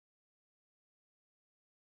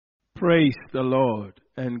Praise the Lord,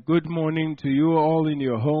 and good morning to you all in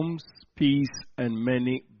your homes, peace and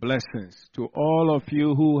many blessings. To all of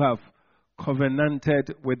you who have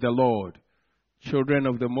covenanted with the Lord, children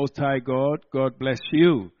of the Most High God, God bless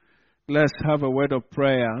you. Let's have a word of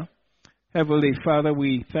prayer. Heavenly Father,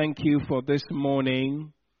 we thank you for this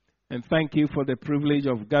morning, and thank you for the privilege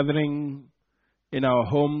of gathering in our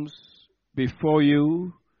homes before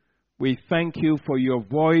you. We thank you for your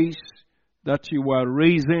voice that you are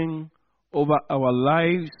raising over our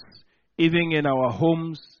lives, even in our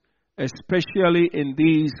homes, especially in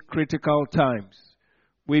these critical times.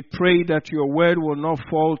 We pray that your word will not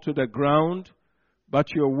fall to the ground, but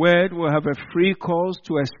your word will have a free course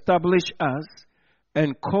to establish us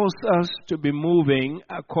and cause us to be moving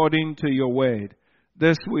according to your word.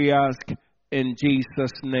 This we ask in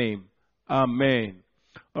Jesus' name. Amen.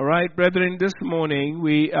 All right, brethren, this morning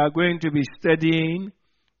we are going to be studying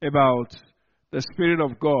about the Spirit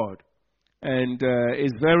of God. And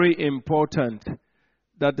it's very important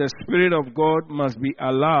that the Spirit of God must be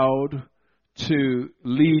allowed to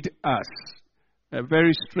lead us. A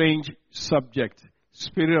very strange subject.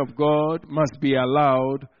 Spirit of God must be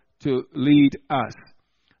allowed to lead us.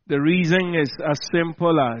 The reason is as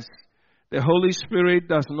simple as the Holy Spirit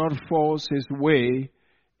does not force his way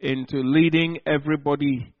into leading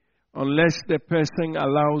everybody unless the person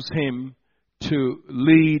allows him to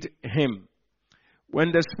lead him.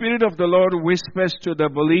 When the Spirit of the Lord whispers to the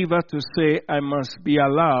believer to say, I must be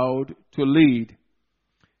allowed to lead,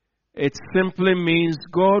 it simply means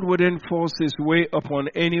God wouldn't force his way upon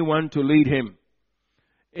anyone to lead him.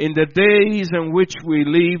 In the days in which we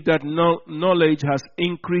live, that knowledge has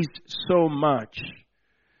increased so much,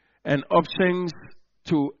 and options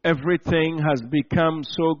to everything has become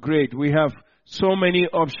so great. We have so many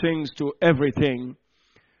options to everything.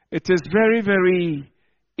 It is very, very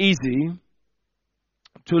easy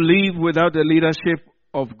to live without the leadership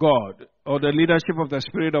of God or the leadership of the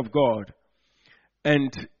Spirit of God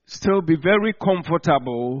and still be very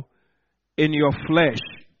comfortable in your flesh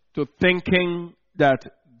to thinking that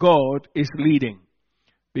God is leading,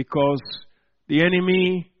 because the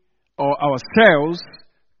enemy or ourselves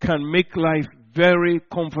can make life very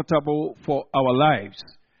comfortable for our lives.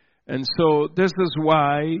 And so this is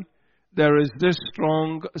why there is this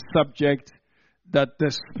strong subject that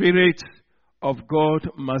the Spirit of God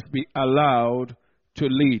must be allowed to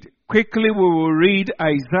lead. Quickly we will read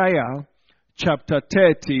Isaiah chapter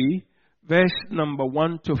 30, verse number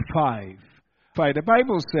 1 to 5. The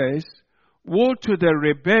Bible says, Woe to the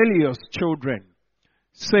rebellious children,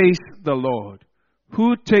 says the Lord,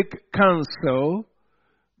 who take counsel,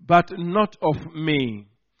 but not of me,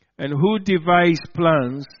 and who devise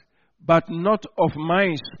plans, but not of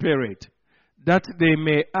my spirit, that they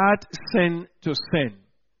may add sin to sin.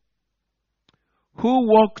 Who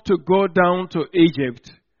walk to go down to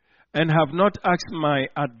Egypt and have not asked my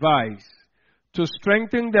advice, to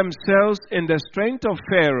strengthen themselves in the strength of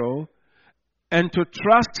Pharaoh and to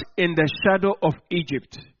trust in the shadow of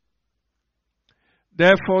Egypt.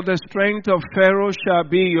 Therefore the strength of Pharaoh shall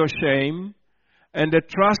be your shame, and the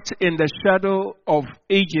trust in the shadow of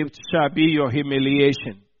Egypt shall be your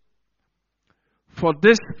humiliation. For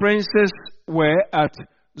these princes were at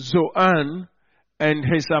Zoan, and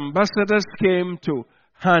his ambassadors came to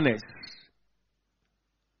Hanes.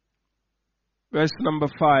 Verse number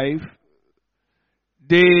 5.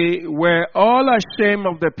 They were all ashamed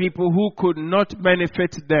of the people who could not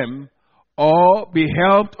benefit them or be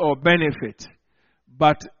helped or benefit,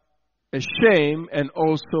 but a shame and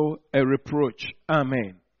also a reproach.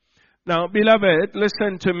 Amen. Now, beloved,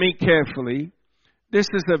 listen to me carefully. This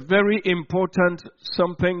is a very important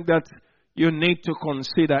something that you need to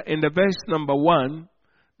consider. In the verse number 1,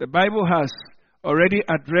 the Bible has already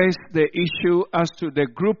addressed the issue as to the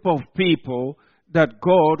group of people that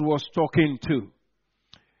God was talking to.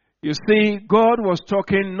 You see, God was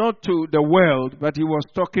talking not to the world, but he was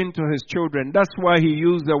talking to his children. That's why he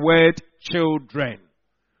used the word children.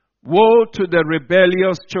 Woe to the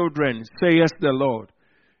rebellious children, saith the Lord.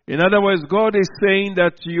 In other words, God is saying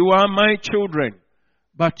that you are my children,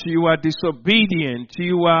 but you are disobedient,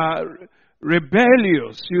 you are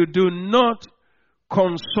rebellious, you do not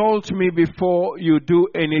consult me before you do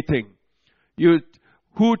anything. You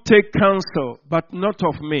who take counsel, but not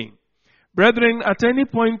of me. Brethren, at any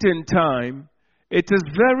point in time, it is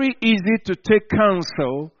very easy to take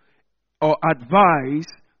counsel or advice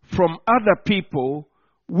from other people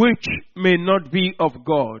which may not be of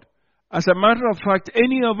God. As a matter of fact,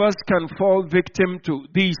 any of us can fall victim to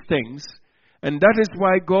these things, and that is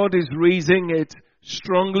why God is raising it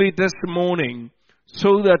strongly this morning,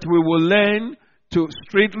 so that we will learn to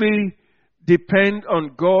strictly depend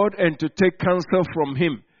on God and to take counsel from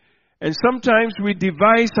Him. And sometimes we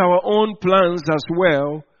devise our own plans as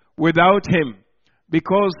well without Him,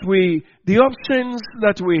 because the options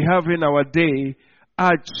that we have in our day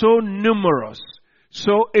are so numerous.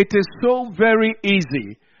 So it is so very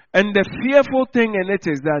easy. And the fearful thing in it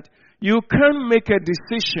is that you can make a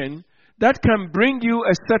decision that can bring you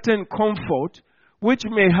a certain comfort which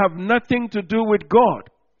may have nothing to do with God.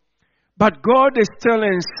 But God is still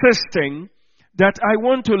insisting that I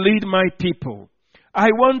want to lead my people. I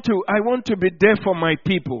want to be there for my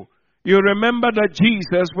people. You remember that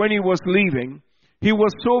Jesus, when He was leaving, He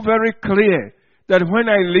was so very clear that when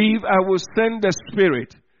I leave, I will send the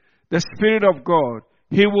Spirit of God.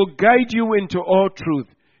 He will guide you into all truth.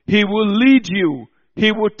 He will lead you.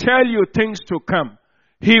 He will tell you things to come.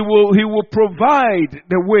 He will provide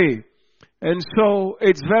the way. And so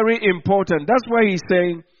it's very important. That's why He's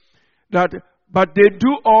saying that, but they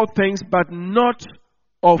do all things, but not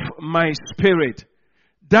of my Spirit,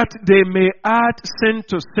 that they may add sin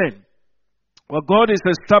to sin. What God is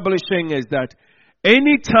establishing is that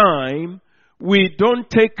anytime we don't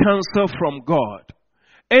take counsel from God,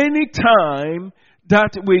 anytime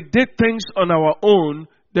that we did things on our own,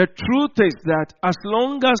 the truth is that as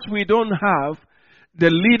long as we don't have the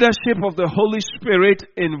leadership of the Holy Spirit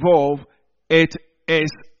involved, it is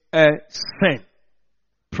a sin.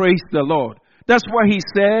 Praise the Lord. That's why He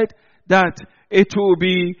said that it will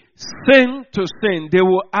be sin to sin. They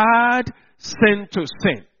will add sin to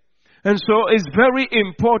sin. And so it's very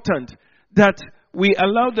important that we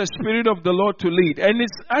allow the Spirit of the Lord to lead. And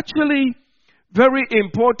it's actually very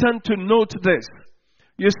important to note this.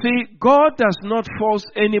 You see, God does not force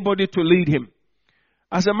anybody to lead Him.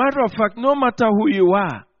 As a matter of fact, no matter who you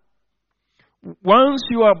are, once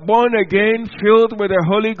you are born again, filled with the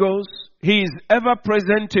Holy Ghost, He is ever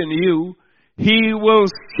present in you. He will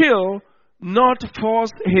still not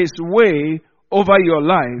force His way over your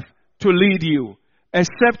life to lead you.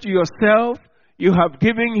 Except yourself, you have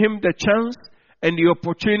given Him the chance and the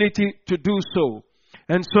opportunity to do so.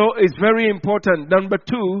 And so it's very important. Number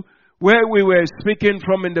 2, where we were speaking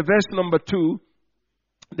from in the verse number 2,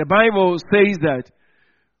 the Bible says that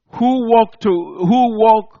who walk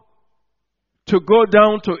to go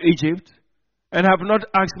down to Egypt and have not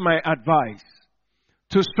asked my advice,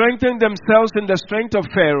 to strengthen themselves in the strength of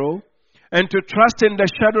Pharaoh and to trust in the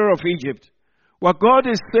shadow of Egypt. What God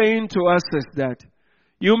is saying to us is that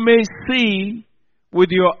you may see with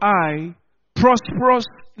your eye prosperous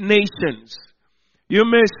nations. You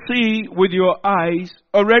may see with your eyes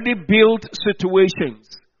already built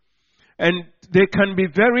situations, and they can be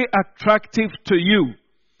very attractive to you.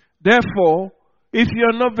 Therefore, if you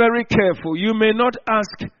are not very careful, you may not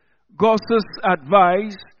ask God's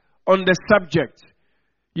advice on the subject.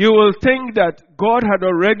 You will think that God had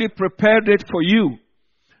already prepared it for you.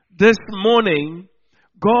 This morning,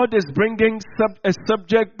 God is bringing a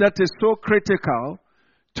subject that is so critical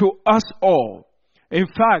to us all. In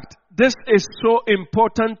fact, this is so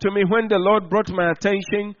important to me when the Lord brought my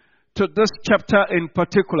attention to this chapter in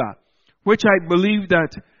particular, which I believe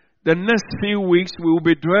that the next few weeks we will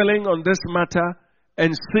be dwelling on this matter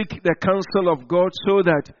and seek the counsel of God so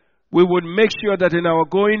that we would make sure that in our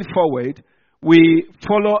going forward, we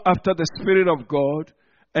follow after the Spirit of God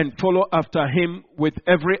and follow after Him with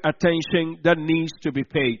every attention that needs to be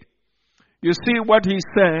paid. You see what He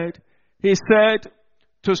said? He said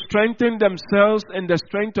to strengthen themselves in the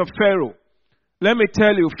strength of Pharaoh. Let me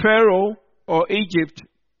tell you, Pharaoh or Egypt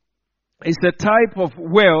is a type of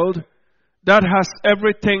world that has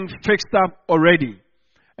everything fixed up already.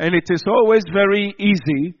 And it is always very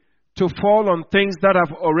easy to fall on things that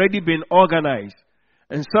have already been organized.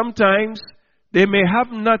 And sometimes they may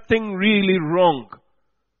have nothing really wrong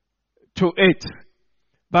to it.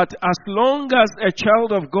 But as long as a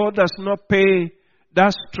child of God does not pay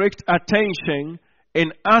that strict attention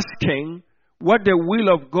in asking what the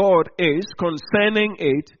will of God is concerning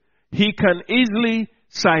it, he can easily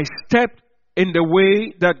sidestep in the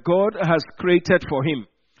way that God has created for him.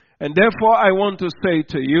 And therefore, I want to say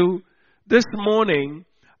to you, this morning,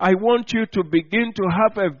 I want you to begin to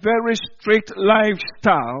have a very strict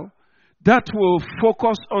lifestyle that will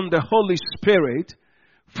focus on the Holy Spirit,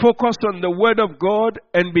 focus on the Word of God,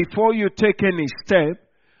 and before you take any step,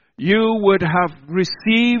 you would have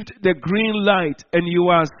received the green light, and you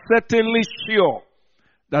are certainly sure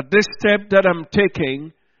that this step that I'm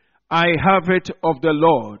taking, I have it of the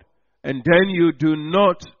Lord. And then you do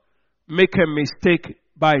not make a mistake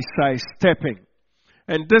by sidestepping.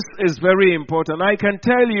 And this is very important. I can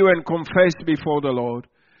tell you and confess before the Lord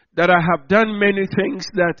that I have done many things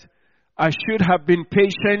that I should have been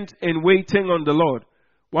patient in waiting on the Lord.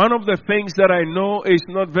 one of the things that I know is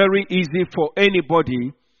not very easy for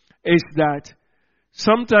anybody is that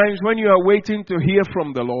sometimes when you are waiting to hear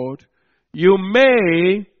from the Lord,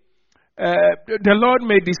 the Lord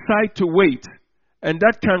may decide to wait, and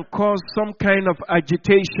that can cause some kind of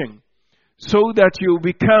agitation, so that you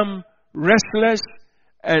become restless,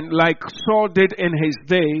 and like Saul did in his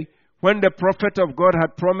day, when the prophet of God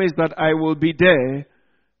had promised that I will be there,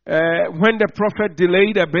 when the prophet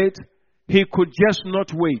delayed a bit, he could just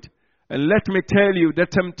not wait. And let me tell you, the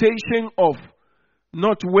temptation of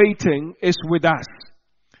not waiting is with us.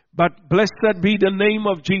 But blessed be the name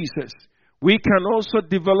of Jesus. We can also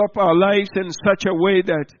develop our lives in such a way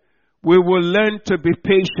that we will learn to be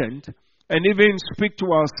patient and even speak to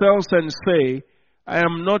ourselves and say, I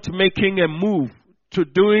am not making a move to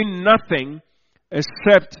doing nothing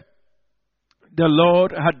except the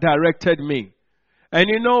Lord had directed me. And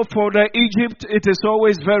you know, for the Egypt, it is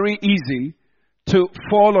always very easy to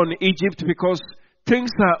fall on Egypt because things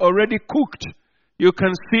are already cooked. You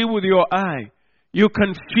can see with your eye. You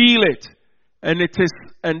can feel it. And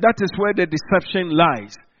that is where the deception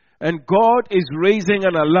lies. And God is raising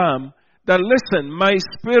an alarm that, listen, my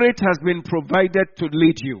spirit has been provided to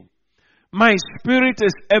lead you. My spirit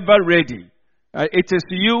is ever ready. It is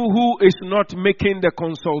you who is not making the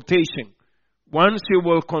consultation. Once you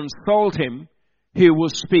will consult him, he will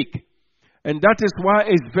speak. And that is why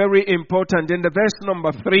it's very important. In the verse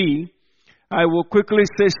number 3, I will quickly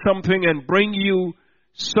say something and bring you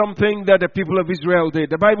something that the people of Israel did.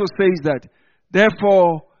 The Bible says that,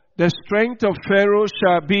 therefore, the strength of Pharaoh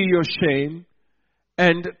shall be your shame,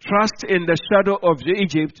 and trust in the shadow of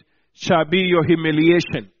Egypt shall be your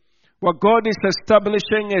humiliation. What God is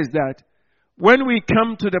establishing is that when we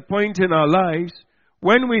come to the point in our lives,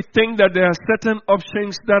 when we think that there are certain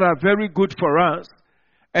options that are very good for us,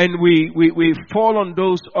 and we fall on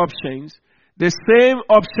those options, the same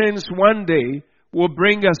options one day will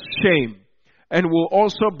bring us shame and will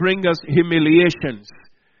also bring us humiliations.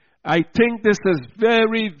 I think this is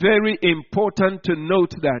very, very important to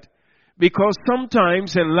note that, because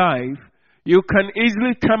sometimes in life, you can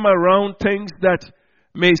easily come around things that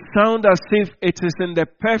may sound as if it is in the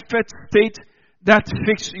perfect state that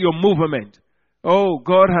fix your movement. Oh,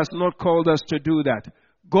 God has not called us to do that.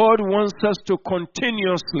 God wants us to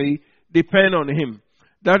continuously depend on him.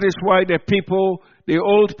 That is why the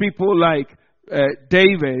old people like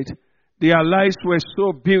David, their lives were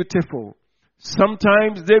so beautiful.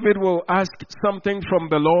 Sometimes David will ask something from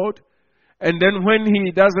the Lord, and then when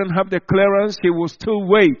he doesn't have the clearance, he will still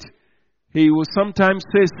wait. He will sometimes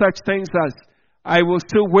say such things as, I will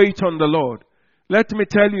still wait on the Lord. Let me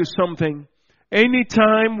tell you something.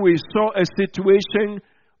 Anytime we saw a situation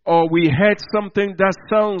or we heard something that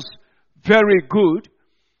sounds very good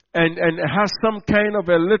and has some kind of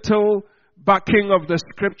a little backing of the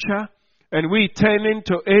scripture, and we turn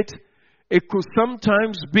into it, it could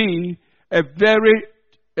sometimes be a very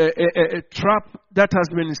a trap that has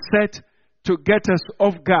been set to get us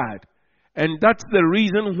off guard. And that's the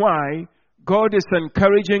reason why God is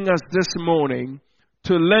encouraging us this morning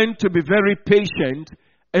to learn to be very patient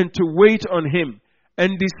and to wait on him,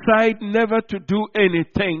 and decide never to do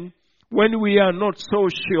anything when we are not so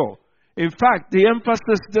sure. In fact, the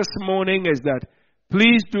emphasis this morning is that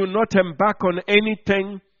please do not embark on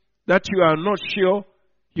anything that you are not sure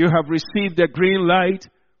you have received the green light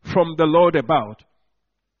from the Lord about.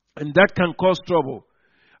 And that can cause trouble.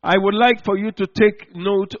 I would like for you to take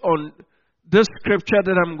note on this scripture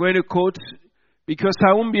that I'm going to quote, because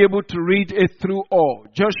I won't be able to read it through all.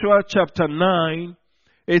 Joshua chapter 9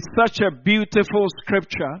 is such a beautiful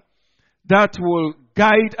scripture that will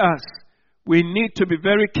guide us. We need to be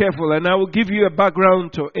very careful, and I will give you a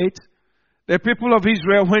background to it. The people of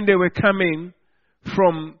Israel, when they were coming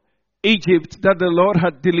from Egypt, that the Lord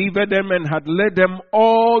had delivered them and had led them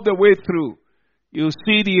all the way through. You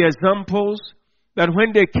see the examples that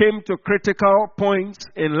when they came to critical points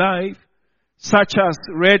in life, such as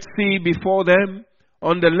Red Sea before them,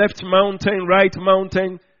 on the left mountain, right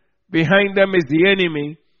mountain, behind them is the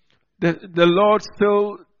enemy, the Lord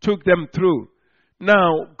still took them through.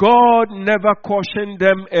 Now, God never cautioned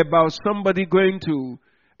them about somebody going to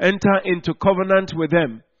enter into covenant with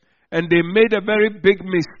them. And they made a very big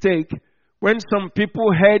mistake when some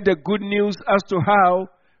people heard the good news as to how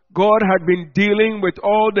God had been dealing with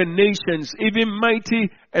all the nations, even mighty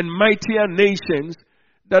and mightier nations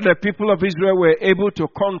that the people of Israel were able to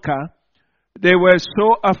conquer. They were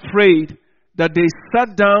so afraid that they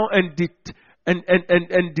sat down and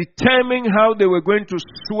determined how they were going to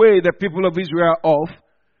sway the people of Israel off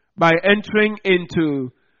by entering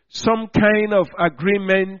into some kind of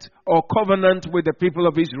agreement or covenant with the people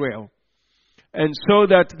of Israel. and so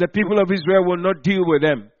that the people of Israel will not deal with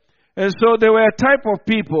them. And so they were a type of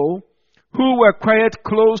people who were quite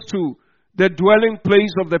close to the dwelling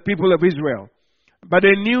place of the people of Israel. But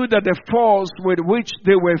they knew that the force with which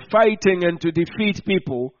they were fighting and to defeat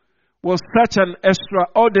people was such an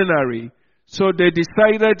extraordinary. So they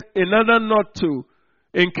decided, in order not to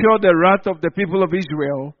incur the wrath of the people of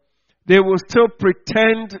Israel, they will still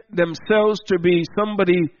pretend themselves to be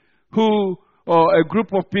somebody who, or a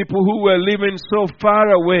group of people who were living so far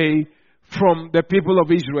away from the people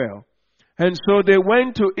of Israel. And so they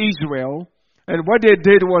went to Israel, and what they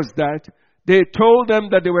did was that they told them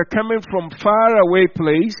that they were coming from far away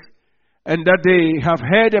place, and that they have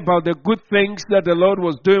heard about the good things that the Lord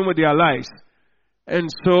was doing with their lives. And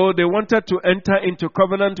so they wanted to enter into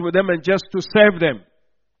covenant with them and just to serve them.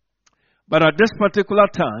 But at this particular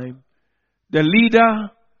time, the leader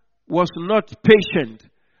was not patient.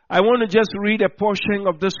 I want to just read a portion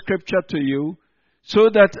of this scripture to you, so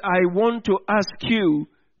that I want to ask you,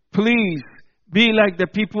 please be like the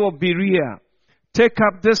people of Berea. Take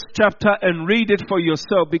up this chapter and read it for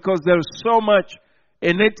yourself, because there is so much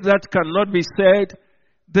in it that cannot be said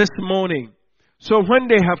this morning. So when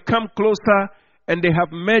they have come closer and they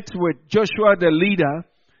have met with Joshua the leader,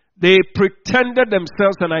 they pretended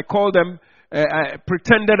themselves, and I call them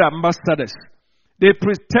pretended ambassadors. They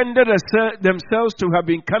pretended themselves to have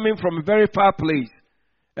been coming from a very far place.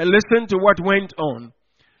 And listen to what went on.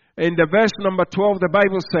 In the verse number 12, the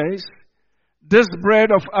Bible says, "This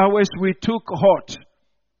bread of ours we took hot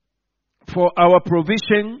for our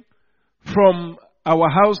provision from our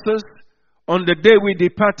houses on the day we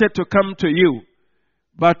departed to come to you.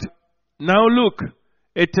 But now look,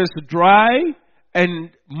 it is dry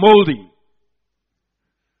and moldy."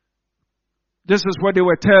 This is what they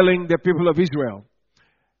were telling the people of Israel.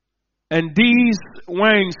 "And these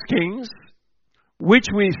wineskins, which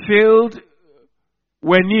we filled,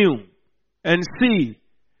 were new. And see,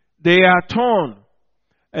 they are torn.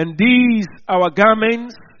 And these our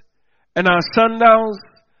garments and our sandals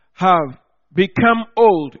have become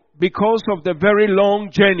old because of the very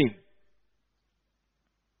long journey."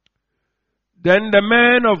 Then the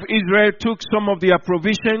men of Israel took some of their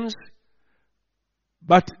provisions,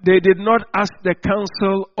 but they did not ask the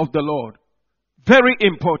counsel of the Lord. Very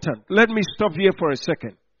important. Let me stop here for a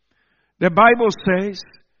second. The Bible says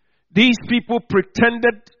these people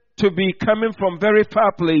pretended to be coming from very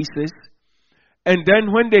far places, and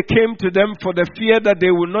then when they came to them for the fear that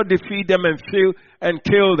they would not defeat them and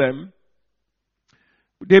kill them,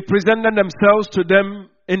 they presented themselves to them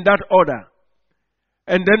in that order.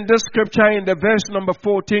 And then the scripture in the verse number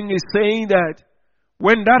 14 is saying that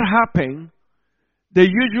when that happened, the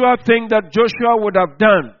usual thing that Joshua would have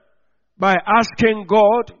done by asking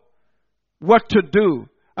God what to do,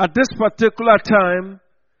 at this particular time,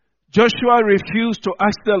 Joshua refused to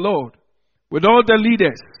ask the Lord with all the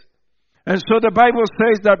leaders. And so the Bible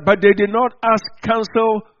says that, but they did not ask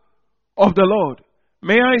counsel of the Lord.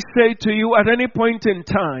 May I say to you, at any point in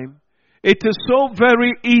time, it is so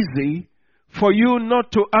very easy for you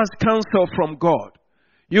not to ask counsel from God.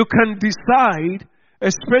 You can decide,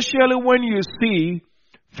 especially when you see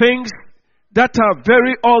things that are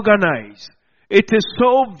very organized. It is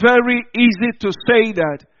so very easy to say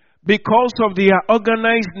that because of their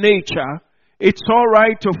organized nature, it's all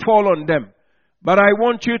right to fall on them. But I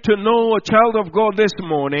want you to know, a child of God, this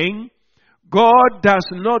morning, God does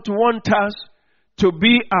not want us to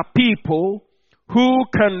be a people who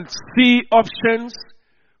can see options,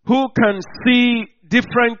 who can see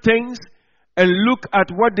different things and look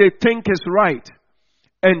at what they think is right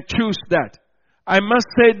and choose that. I must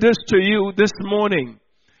say this to you this morning,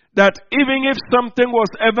 that even if something was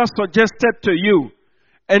ever suggested to you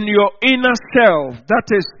and your inner self, that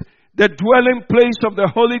is the dwelling place of the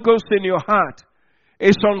Holy Ghost in your heart,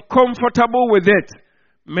 is uncomfortable with it,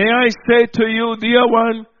 may I say to you, dear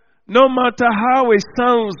one, no matter how it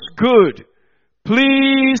sounds good,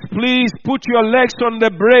 please put your legs on the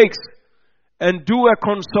brakes and do a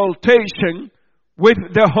consultation with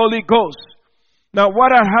the Holy Ghost. Now,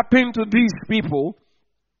 what had happened to these people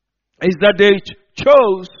is that they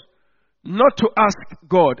chose not to ask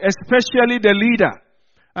God, especially the leader.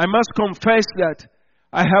 I must confess that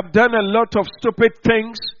I have done a lot of stupid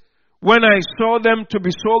things when I saw them to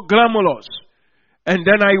be so glamorous. And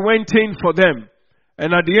then I went in for them.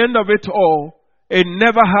 And at the end of it all, it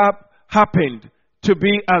never happened to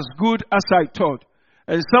be as good as I thought.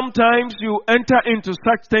 And sometimes you enter into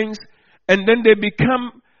such things and then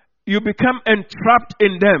you become entrapped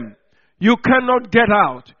in them. You cannot get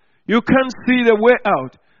out. You can't see the way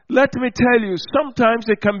out. Let me tell you, sometimes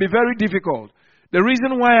it can be very difficult. The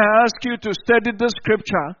reason why I ask you to study this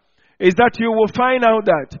scripture is that you will find out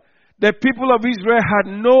that the people of Israel had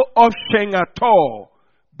no option at all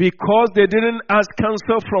because they didn't ask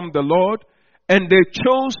counsel from the Lord and they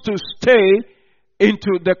chose to stay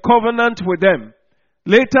into the covenant with them.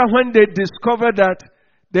 Later, when they discovered that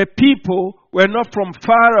the people were not from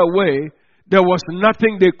far away, there was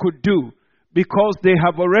nothing they could do because they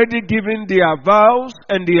have already given their vows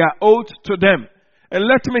and their oath to them. And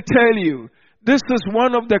let me tell you, this is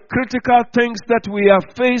one of the critical things that we are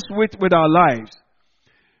faced with our lives.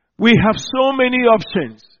 We have so many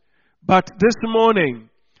options, but this morning,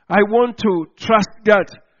 I want to trust that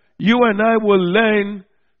you and I will learn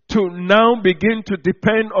to now begin to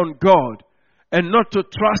depend on God and not to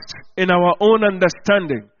trust in our own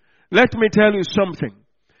understanding. Let me tell you something.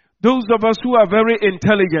 Those of us who are very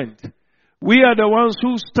intelligent, we are the ones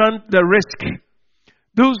who stand the risk.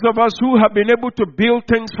 Those of us who have been able to build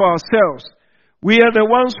things for ourselves, we are the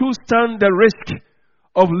ones who stand the risk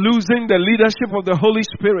of losing the leadership of the Holy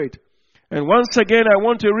Spirit. And once again, I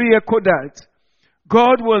want to re-echo that.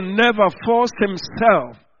 God will never force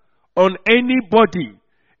Himself on anybody.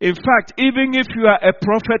 In fact, even if you are a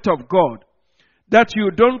prophet of God, that you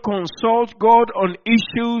don't consult God on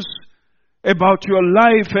issues about your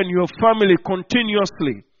life and your family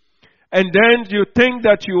continuously, and then you think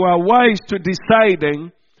that you are wise to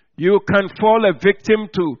deciding, you can fall a victim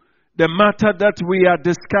to the matter that we are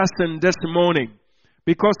discussing this morning,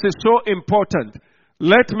 because it's so important.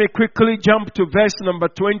 Let me quickly jump to verse number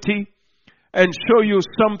 20 and show you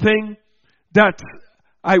something that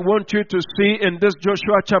I want you to see in this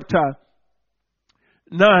Joshua chapter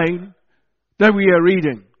 9 that we are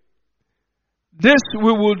reading. This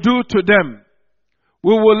we will do to them.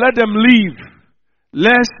 We will let them leave,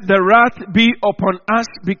 lest the wrath be upon us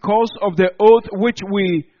because of the oath which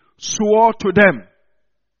we swore to them.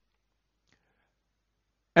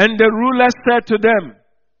 And the ruler said to them,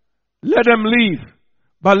 let them leave,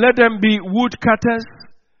 but let them be woodcutters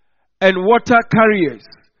and water carriers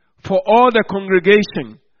for all the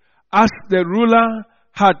congregation, as the rulers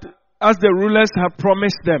had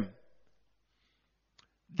promised them.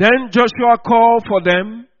 Then Joshua called for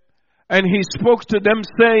them, and he spoke to them,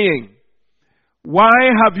 saying, why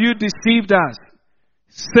have you deceived us,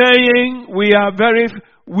 saying, we are very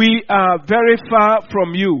far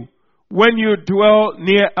from you, when you dwell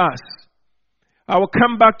near us? I will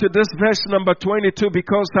come back to this verse number 22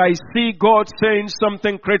 because I see God saying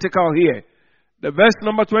something critical here. The verse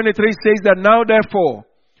number 23 says that now therefore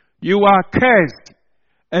you are cursed,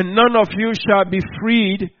 and none of you shall be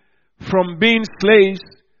freed from being slaves,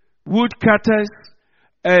 woodcutters,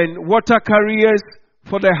 and water carriers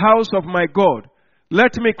for the house of my God.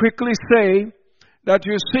 Let me quickly say that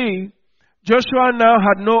you see, Joshua now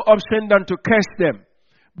had no option than to curse them.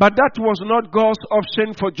 But that was not God's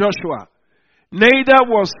option for Joshua. Neither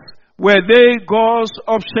were they God's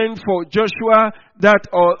option for Joshua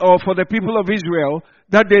or for the people of Israel,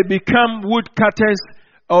 that they become woodcutters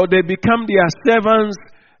or they become their servants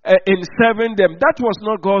in serving them. That was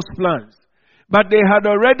not God's plans. But they had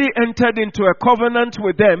already entered into a covenant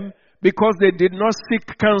with them because they did not seek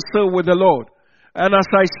counsel with the Lord. And as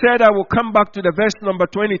I said, I will come back to the verse number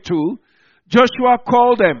 22. Joshua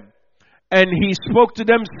called them and he spoke to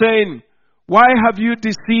them saying, why have you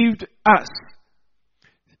deceived us?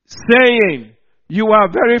 Saying, you are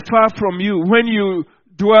very far from you when you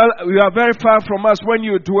dwell, you are very far from us when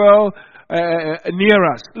you dwell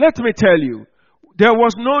near us. Let me tell you, there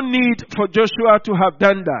was no need for Joshua to have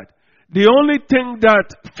done that. The only thing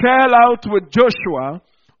that fell out with Joshua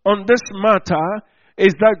on this matter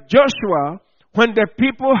is that Joshua, when the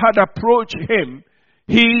people had approached him,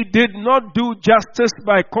 he did not do justice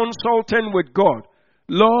by consulting with God.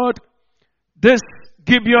 Lord, these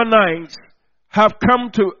Gibeonites have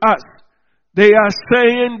come to us. They are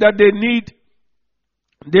saying that they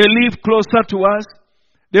live closer to us.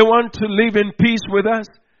 They want to live in peace with us.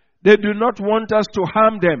 They do not want us to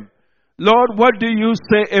harm them. Lord, what do you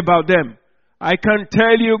say about them? I can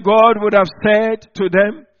tell you God would have said to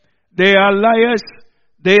them, they are liars.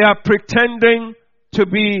 They are pretending to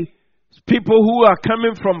be people who are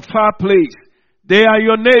coming from far place. They are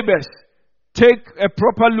your neighbors. Take a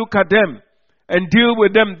proper look at them and deal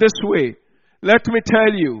with them this way. Let me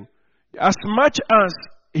tell you, as much as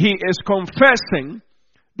he is confessing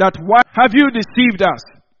that why have you deceived us?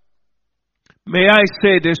 May I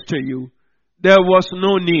say this to you, there was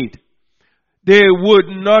no need. They would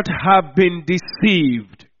not have been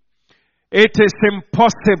deceived. It is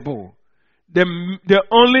impossible. The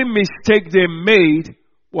only mistake they made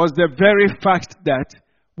was the very fact that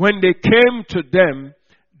when they came to them,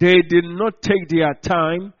 they did not take their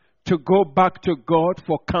time to go back to God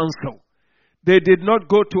for counsel. They did not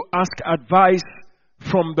go to ask advice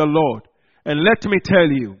from the Lord. And let me tell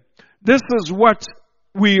you, this is what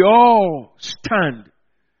we all stand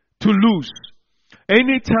to lose.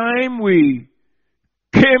 Anytime we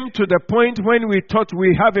came to the point when we thought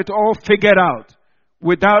we have it all figured out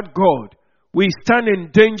without God, we stand in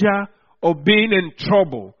danger of being in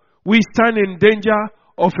trouble. We stand in danger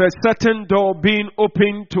of a certain door being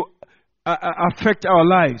opened to affect our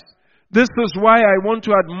lives. This is why I want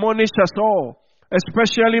to admonish us all,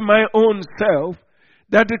 especially my own self,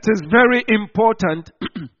 that it is very important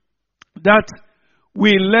that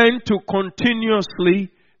we learn to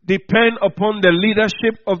continuously depend upon the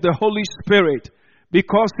leadership of the Holy Spirit,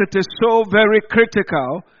 because it is so very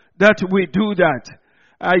critical that we do that.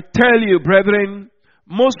 I tell you, brethren,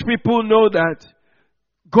 most people know that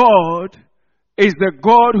God is the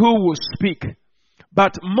God who will speak.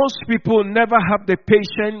 But most people never have the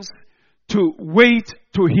patience to wait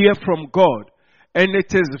to hear from God. And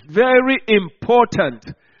it is very important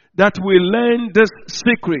that we learn this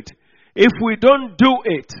secret. If we don't do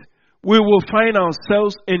it, we will find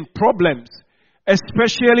ourselves in problems,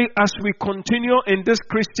 especially as we continue in this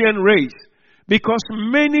Christian race, because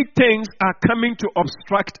many things are coming to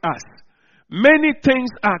obstruct us. Many things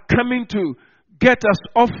are coming to get us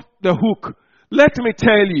off the hook. Let me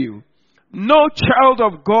tell you, no child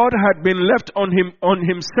of God had been left on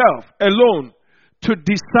himself alone to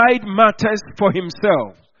decide matters for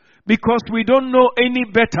himself, because we don't know any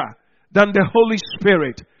better than the Holy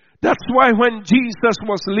Spirit. That's why when Jesus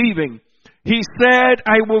was leaving, he said,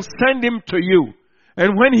 I will send him to you.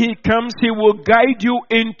 And when he comes, he will guide you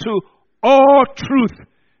into all truth.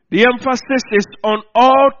 The emphasis is on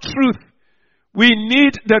all truth. We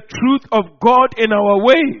need the truth of God in our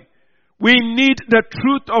way. We need the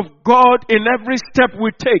truth of God in every step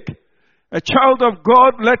we take. A child of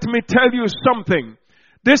God, let me tell you something.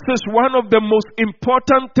 This is one of the most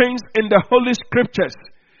important things in the Holy Scriptures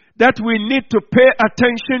that we need to pay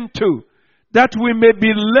attention to, that we may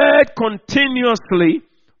be led continuously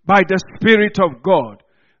by the Spirit of God.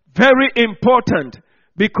 Very important,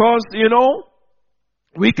 because,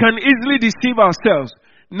 we can easily deceive ourselves.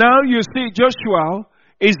 Now you see Joshua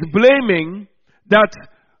is blaming that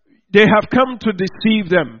they have come to deceive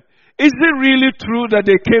them. Is it really true that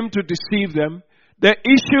they came to deceive them? The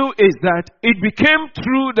issue is that it became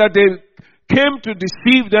true that they came to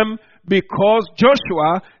deceive them because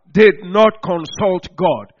Joshua did not consult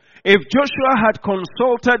God. If Joshua had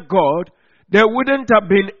consulted God, there wouldn't have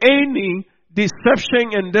been any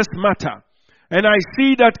deception in this matter. And I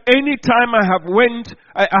see that any time I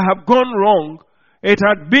have gone wrong, it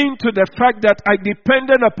had been to the fact that I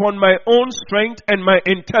depended upon my own strength and my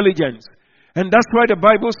intelligence. And that's why the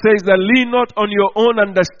Bible says that lean not on your own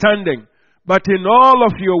understanding, but in all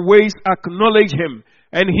of your ways acknowledge him,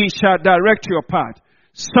 and he shall direct your path.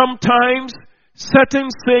 Sometimes certain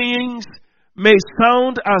sayings may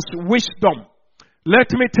sound as wisdom.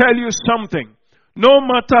 Let me tell you something. No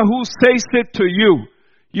matter who says it to you,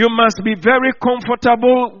 you must be very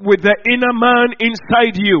comfortable with the inner man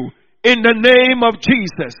inside you, in the name of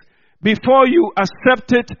Jesus, before you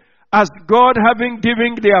accept it as God having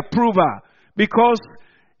given the approval. Because,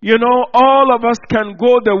 all of us can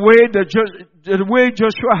go the way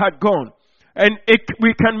Joshua had gone. And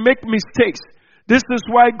we can make mistakes. This is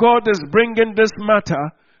why God is bringing this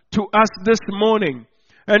matter to us this morning.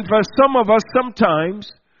 And for some of us,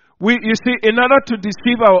 sometimes, in order to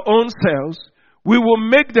deceive our own selves, we will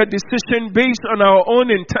make the decision based on our own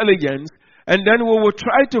intelligence, and then we will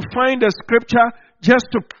try to find a scripture just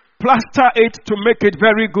to plaster it to make it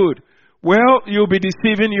very good. Well, you'll be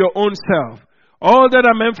deceiving your own self. All that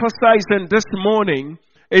I'm emphasizing this morning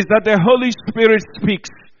is that the Holy Spirit speaks.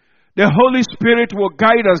 The Holy Spirit will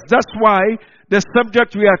guide us. That's why the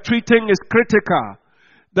subject we are treating is critical.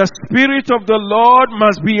 The Spirit of the Lord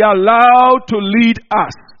must be allowed to lead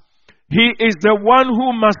us. He is the one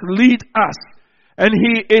who must lead us. And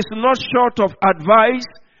He is not short of advice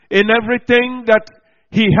in everything that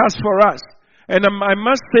He has for us. And I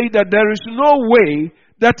must say that there is no way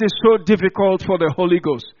that is so difficult for the Holy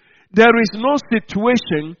Ghost. There is no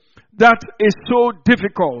situation that is so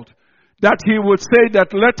difficult that He would say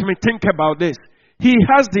that, let me think about this. He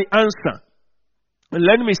has the answer. And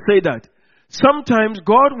let me say that sometimes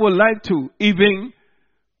God would like to even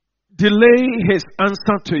delay His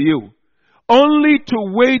answer to you, only to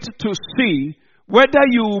wait to see whether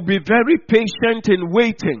you will be very patient in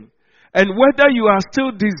waiting, and whether you are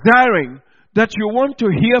still desiring that you want to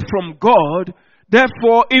hear from God.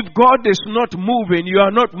 Therefore, if God is not moving, you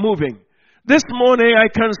are not moving. This morning I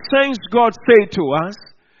can sense God say to us,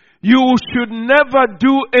 you should never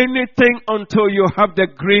do anything until you have the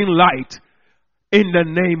green light. in the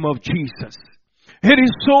name of Jesus. It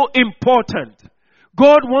is so important.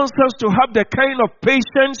 God wants us to have the kind of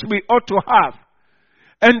patience we ought to have,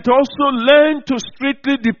 and to also learn to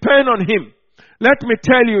strictly depend on Him. Let me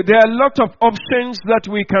tell you, there are a lot of options that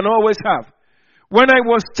we can always have. When I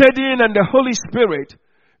was studying and the Holy Spirit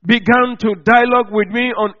began to dialogue with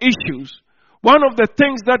me on issues, one of the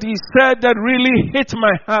things that He said that really hit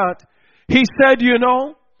my heart, He said, you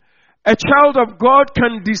know, a child of God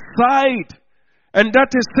can decide, and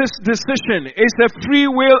that is His decision. It's a free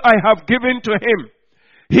will I have given to Him.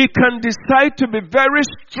 He can decide to be very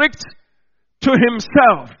strict to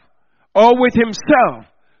himself or with himself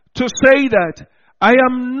to say that I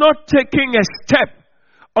am not taking a step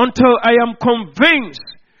until I am convinced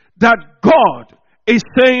that God is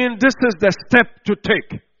saying this is the step to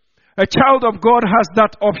take. A child of God has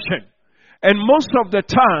that option. And most of the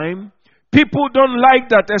time, people don't like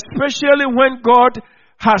that, especially when God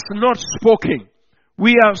has not spoken.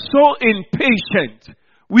 We are so impatient.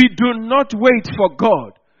 We do not wait for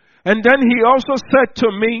God. And then He also said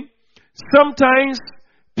to me, sometimes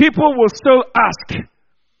people will still ask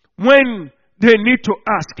when they need to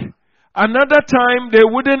ask. Another time they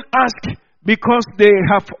wouldn't ask because they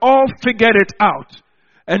have all figured it out.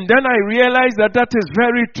 And then I realized that that is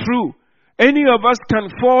very true. Any of us can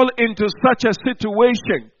fall into such a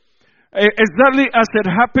situation, exactly as it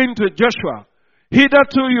happened to Joshua.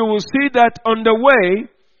 Hitherto you will see that on the way,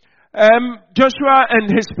 Joshua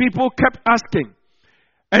and his people kept asking.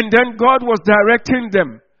 And then God was directing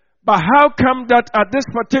them. But how come that at this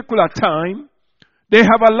particular time, they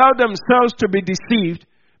have allowed themselves to be deceived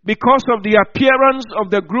because of the appearance of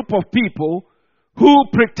the group of people who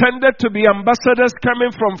pretended to be ambassadors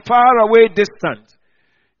coming from far away distance?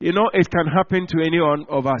 You know, it can happen to any one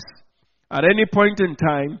of us. At any point in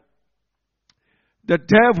time, the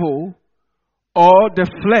devil or the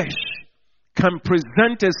flesh can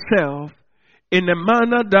present itself in a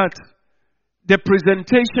manner that the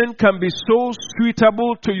presentation can be so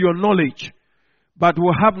suitable to your knowledge, but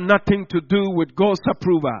will have nothing to do with God's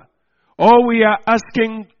approval. All we are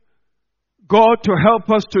asking God to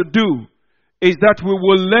help us to do is that we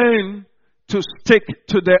will learn to stick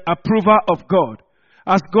to the approval of God.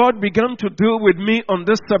 As God began to deal with me on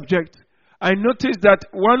this subject, I noticed that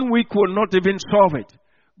 1 week will not even solve it.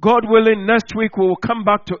 God willing, next week we will come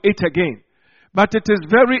back to it again. But it is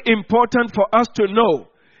very important for us to know,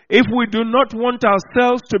 if we do not want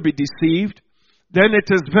ourselves to be deceived, then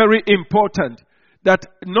it is very important that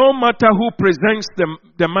no matter who presents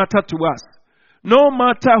the matter to us, no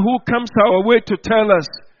matter who comes our way to tell us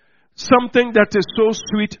something that is so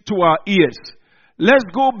sweet to our ears, let's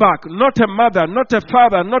go back. Not a mother, not a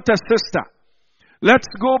father, not a sister. Let's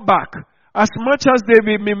go back. As much as they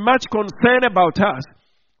may be much concerned about us,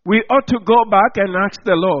 we ought to go back and ask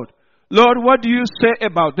the Lord, Lord, what do you say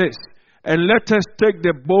about this? And let us take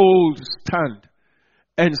the bold stand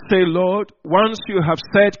and say, Lord, once you have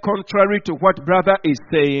said contrary to what brother is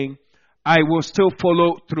saying, I will still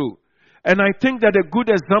follow through. And I think that a good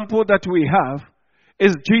example that we have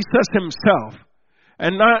is Jesus Himself.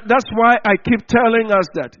 And that's why I keep telling us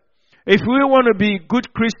that if we want to be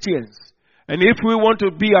good Christians, and if we want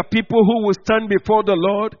to be a people who will stand before the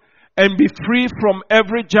Lord and be free from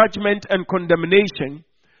every judgment and condemnation,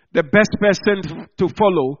 the best person to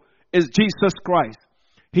follow is Jesus Christ.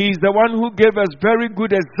 He is the one who gave us very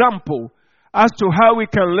good example as to how we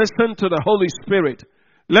can listen to the Holy Spirit.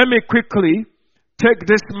 Let me quickly take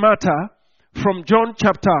this matter from John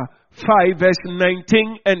chapter 5 verse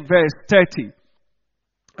 19 and verse 30.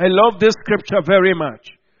 I love this scripture very much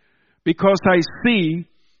because I see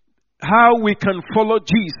how we can follow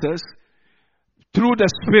Jesus through the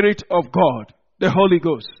Spirit of God, the Holy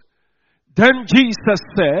Ghost. Then Jesus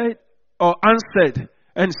said, or answered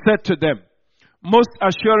and said to them, most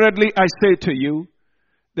assuredly I say to you,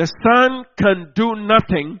 the Son can do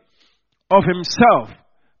nothing of himself,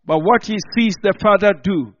 but what he sees the Father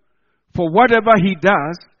do. For whatever he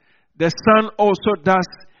does, the Son also does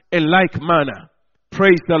in like manner.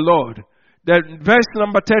 Praise the Lord. Then verse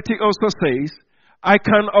number 30 also says, I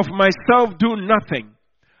can of myself do nothing.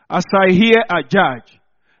 As I hear, I judge.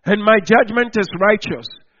 And my judgment is righteous,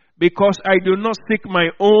 because I do not seek my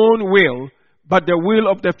own will, but the will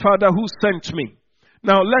of the Father who sent me.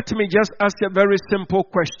 Now let me just ask a very simple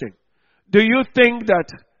question. Do you think that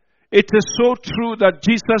it is so true that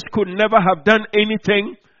Jesus could never have done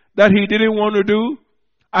anything that he didn't want to do?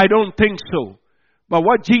 I don't think so. But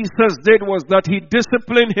what Jesus did was that he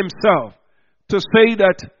disciplined himself to say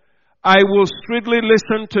that I will strictly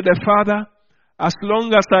listen to the Father as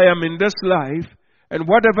long as I am in this life, and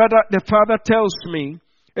whatever that the Father tells me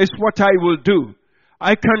is what I will do.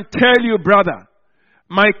 I can tell you, brother,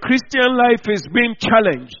 my Christian life is being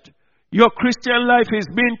challenged. Your Christian life is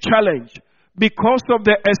being challenged because of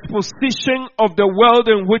the exposition of the world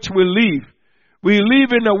in which we live. We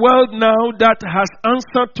live in a world now that has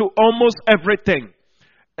answer to almost everything.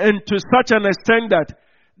 And to such an extent that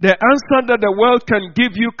the answer that the world can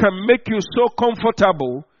give you can make you so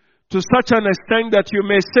comfortable to such an extent that you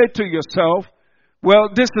may say to yourself, well,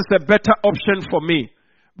 this is a better option for me.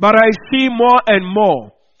 But I see more and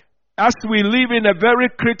more, as we live in a very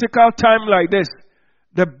critical time like this,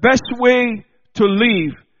 the best way to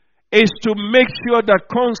live is to make sure that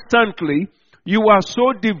constantly you are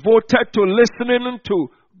so devoted to listening to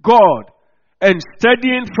God and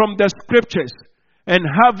studying from the scriptures and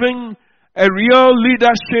having a real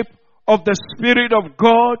leadership of the Spirit of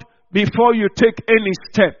God before you take any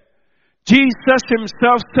step. Jesus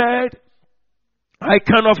himself said, I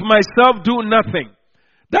can of myself do nothing.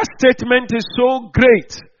 That statement is so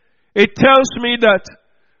great. It tells me that,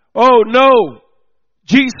 oh no,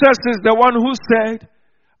 Jesus is the one who said,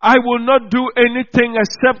 I will not do anything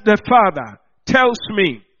except the Father tells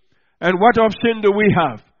me. And what option do we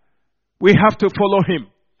have? We have to follow him.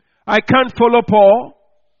 I can't follow Paul.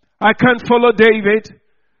 I can't follow David.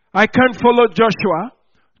 I can't follow Joshua.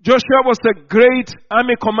 Joshua was a great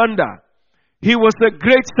army commander. He was a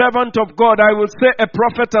great servant of God. I will say a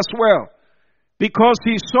prophet as well. Because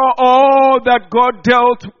he saw all that God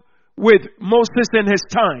dealt with Moses in his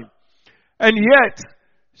time. And yet,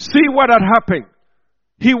 see what had happened.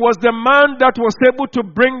 He was the man that was able to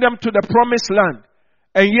bring them to the promised land.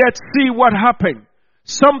 And yet, see what happened.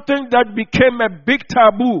 Something that became a big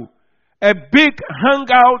taboo, a big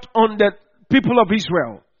hangout on the people of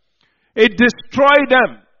Israel. It destroyed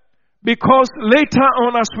them. Because later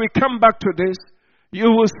on, as we come back to this, you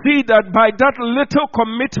will see that by that little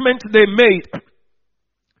commitment they made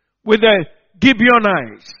with the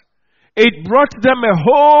Gibeonites, it brought them a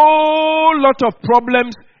whole lot of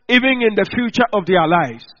problems even in the future of their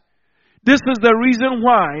lives. This is the reason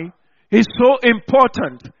why it's so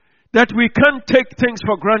important that we can't take things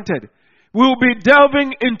for granted. We'll be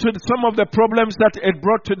delving into some of the problems that it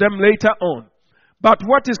brought to them later on. But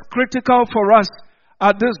what is critical for us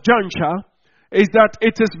at this juncture is that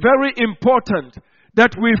it is very important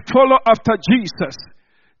that we follow after Jesus.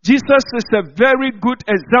 Jesus is a very good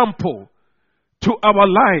example to our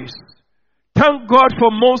lives. Thank God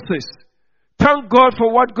for Moses. Thank God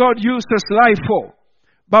for what God used his life for.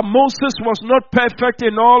 But Moses was not perfect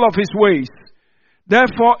in all of his ways.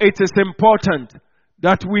 Therefore, it is important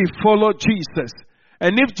that we follow Jesus.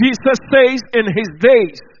 And if Jesus says in his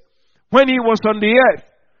days, when he was on the earth,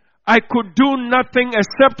 I could do nothing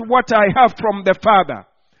except what I have from the Father.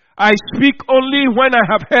 I speak only when I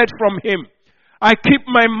have heard from him. I keep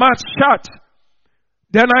my mouth shut.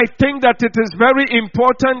 Then I think that it is very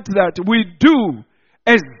important that we do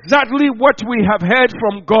exactly what we have heard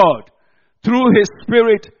from God through his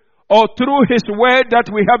Spirit or through his word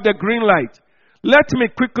that we have the green light. Let me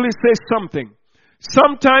quickly say something.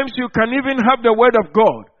 Sometimes you can even have the word of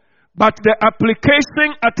God, but the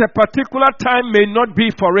application at a particular time may not be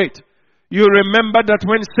for it. You remember that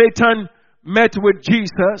when Satan met with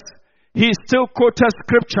Jesus, he still quoted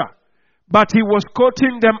scripture, but he was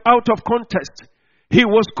quoting them out of context. He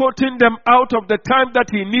was quoting them out of the time that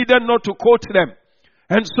he needed not to quote them.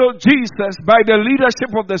 And so Jesus, by the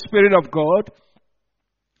leadership of the Spirit of God,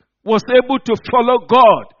 was able to follow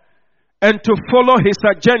God and to follow his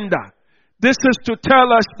agenda. This is to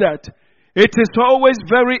tell us that it is always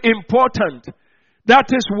very important. That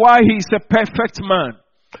is why he is a perfect man.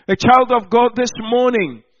 A child of God this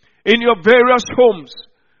morning, in your various homes,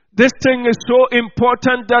 this thing is so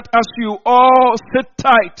important that as you all sit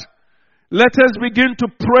tight, let us begin to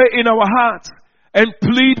pray in our hearts and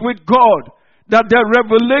plead with God that the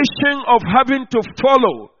revelation of having to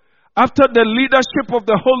follow after the leadership of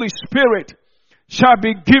the Holy Spirit shall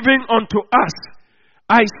be given unto us.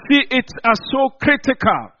 I see it as so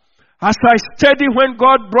critical. As I study when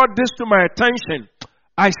God brought this to my attention,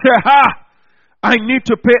 I say, I need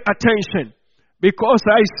to pay attention because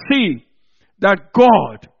I see that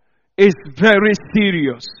God is very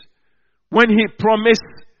serious. When he promised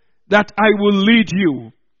that I will lead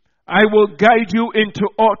you, I will guide you into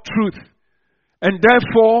all truth. And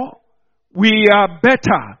therefore, we are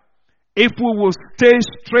better if we will stay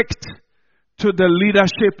strict to the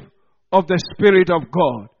leadership of the Spirit of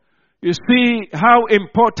God. You see how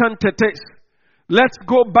important it is. Let's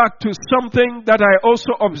go back to something that I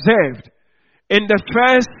also observed in the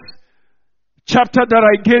first chapter that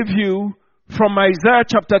I gave you from Isaiah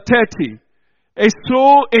chapter 30. It's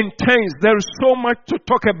so intense. There is so much to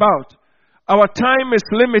talk about. Our time is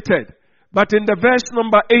limited. But in the verse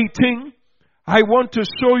number 18, I want to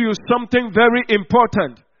show you something very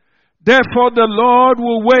important. Therefore the Lord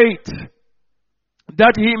will wait,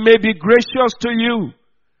 that He may be gracious to you.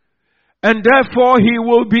 And therefore He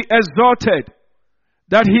will be exalted,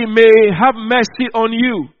 that He may have mercy on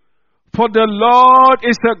you. For the Lord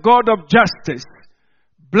is a God of justice.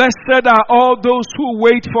 Blessed are all those who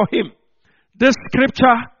wait for Him. This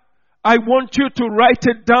scripture, I want you to write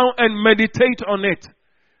it down and meditate on it.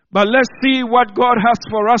 But let's see what God has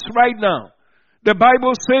for us right now. The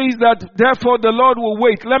Bible says that therefore the Lord will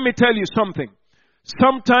wait. Let me tell you something.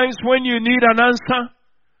 Sometimes when you need an answer,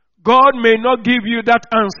 God may not give you that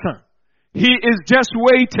answer. He is just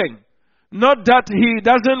waiting. Not that He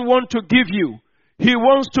doesn't want to give you. He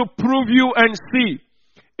wants to prove you and see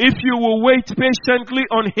if you will wait patiently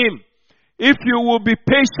on Him. If you will be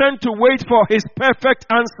patient to wait for His perfect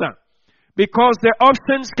answer. Because the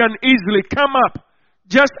options can easily come up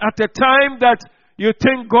just at the time that you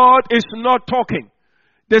think God is not talking.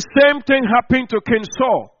 The same thing happened to King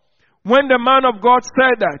Saul. When the man of God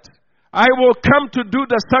said that, I will come to do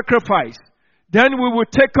the sacrifice, then we will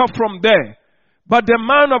take off from there. But the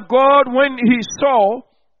man of God, when he saw,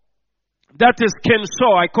 that is King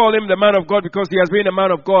Saul, I call him the man of God because he has been a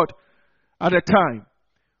man of God at the time.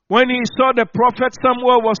 When he saw the prophet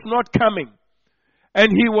Samuel was not coming, and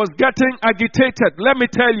he was getting agitated, let me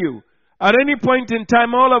tell you, at any point in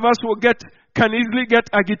time, all of us can easily get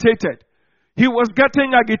agitated. He was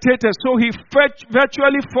getting agitated, so he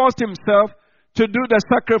virtually forced himself to do the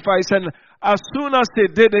sacrifice. And as soon as he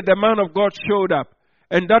did it, the man of God showed up.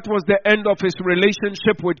 And that was the end of his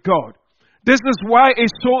relationship with God. This is why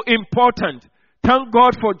it's so important. Thank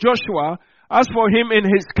God for Joshua. As for him in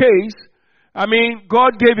his case,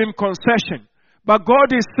 God gave him concession. But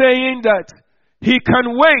God is saying that He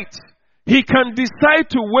can wait. He can decide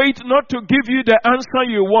to wait, not to give you the answer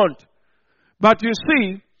you want. But you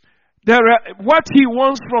see, what He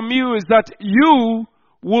wants from you is that you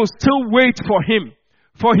will still wait for Him.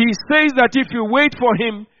 For He says that if you wait for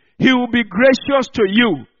Him, He will be gracious to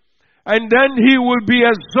you. And then He will be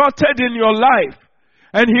exalted in your life.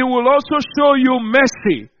 And He will also show you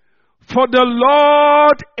mercy. For the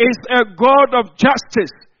Lord is a God of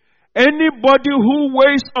justice. Anybody who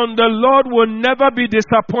waits on the Lord will never be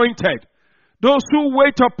disappointed. Those who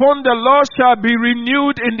wait upon the Lord shall be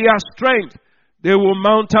renewed in their strength. They will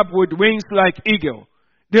mount up with wings like eagle.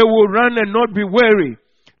 They will run and not be weary.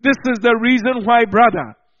 This is the reason why,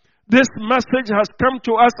 brother, this message has come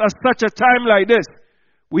to us at such a time like this.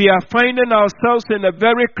 We are finding ourselves in a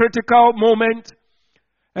very critical moment,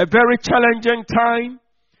 a very challenging time,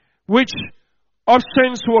 which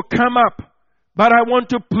options will come up. But I want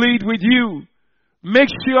to plead with you. Make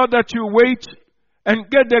sure that you wait and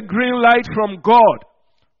get the green light from God.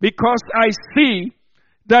 Because I see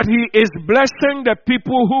that He is blessing the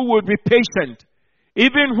people who will be patient.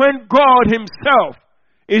 Even when God Himself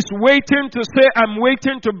is waiting to say, I'm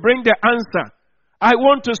waiting to bring the answer. I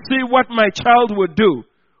want to see what my child would do.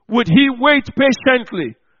 Would he wait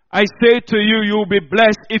patiently? I say to you, you will be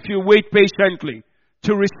blessed if you wait patiently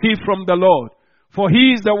to receive from the Lord. For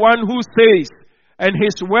He is the one who says, and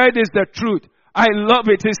His word is the truth. I love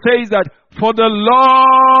it. He says that, for the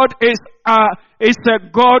Lord is a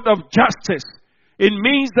God of justice. It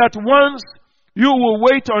means that once you will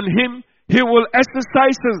wait on Him, He will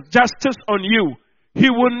exercise His justice on you. He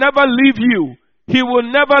will never leave you. He will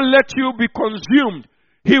never let you be consumed.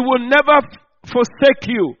 He will never forsake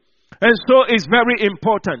you. And so it's very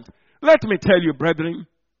important. Let me tell you, brethren,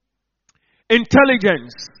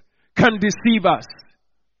 intelligence can deceive us.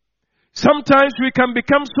 Sometimes we can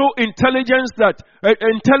become so intelligent that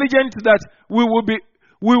we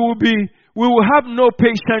will have no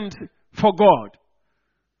patience for God.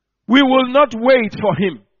 We will not wait for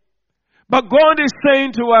Him. But God is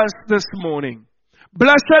saying to us this morning,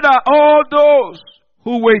 blessed are all those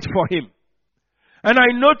who wait for Him. And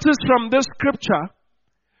I noticed from this scripture,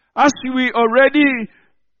 as we already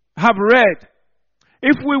have read,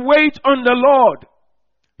 if we wait on the Lord,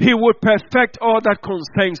 He will perfect all that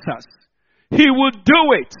concerns us. He will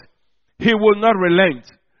do it. He will not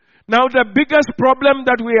relent. Now the biggest problem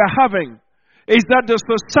that we are having is that the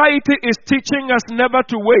society is teaching us never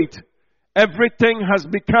to wait. Everything has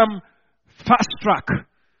become fast track.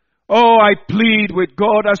 Oh, I plead with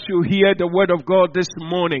God as you hear the word of God this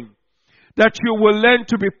morning, that you will learn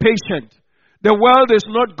to be patient. The world is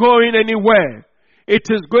not going anywhere. It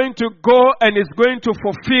is going to go and is going to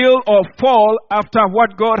fulfill or fall after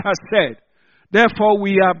what God has said. Therefore,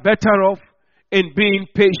 we are better off in being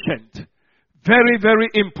patient. Very, very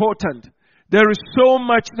important. There is so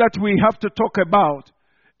much that we have to talk about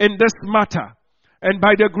in this matter. And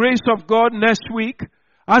by the grace of God, next week,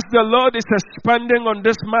 As the Lord is expanding on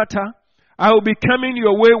this matter, I will be coming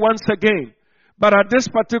your way once again. But at this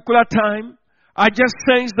particular time, I just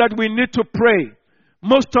sense that we need to pray.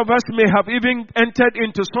 Most of us may have even entered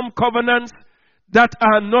into some covenants that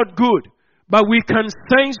are not good. But we can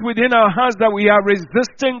sense within our hearts that we are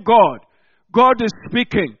resisting God. God is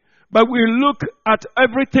speaking. But we look at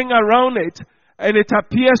everything around it, and it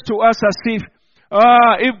appears to us as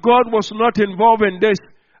if God was not involved in this,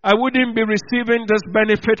 I wouldn't be receiving this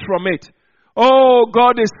benefit from it. Oh,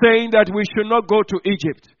 God is saying that we should not go to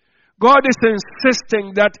Egypt. God is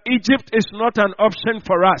insisting that Egypt is not an option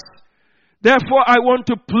for us. Therefore, I want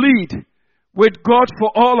to plead with God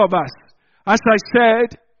for all of us. As I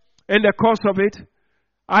said in the course of it,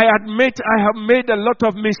 I admit I have made a lot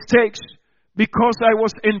of mistakes because I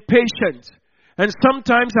was impatient. And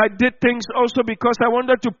sometimes I did things also because I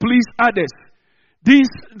wanted to please others. This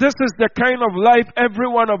is the kind of life every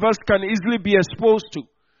one of us can easily be exposed to.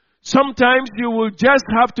 Sometimes you will just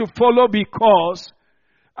have to follow because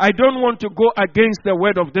I don't want to go against the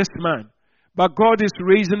word of this man. But God is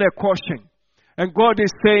raising a caution. And God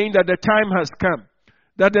is saying that the time has come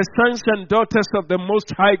that the sons and daughters of the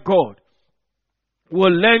Most High God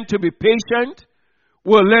will learn to be patient,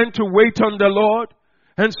 will learn to wait on the Lord.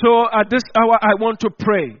 And so at this hour I want to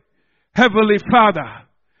pray. Heavenly Father,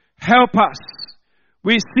 help us.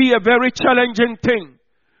 We see a very challenging thing.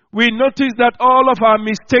 We notice that all of our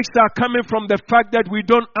mistakes are coming from the fact that we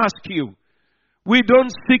don't ask you. We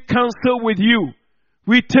don't seek counsel with you.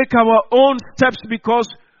 We take our own steps because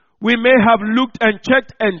we may have looked and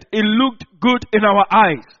checked and it looked good in our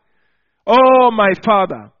eyes. Oh, my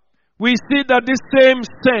Father, we see that this same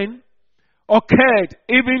sin occurred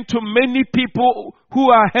even to many people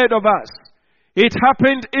who are ahead of us. It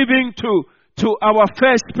happened even to our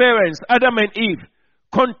first parents, Adam and Eve.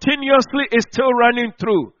 Continuously is still running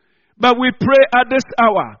through. But we pray at this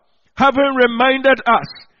hour, having reminded us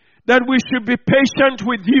that we should be patient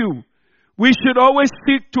with you. We should always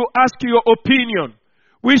seek to ask your opinion.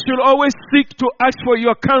 We should always seek to ask for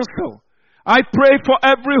your counsel. I pray for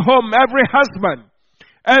every home, every husband,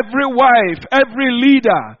 every wife, every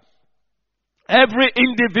leader, every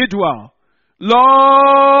individual.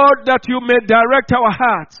 Lord, that you may direct our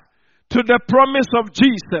hearts to the promise of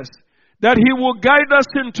Jesus, that he will guide us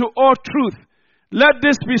into all truth. Let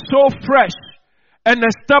this be so fresh and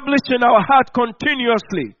established in our heart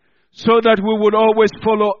continuously, so that we would always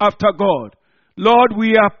follow after God. Lord,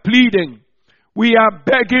 we are pleading, we are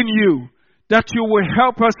begging you that you will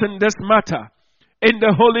help us in this matter, in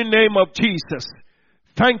the holy name of Jesus.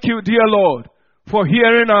 Thank you, dear Lord, for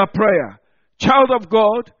hearing our prayer. Child of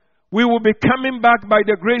God, we will be coming back by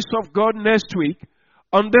the grace of God next week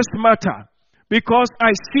on this matter, because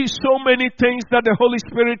I see so many things that the Holy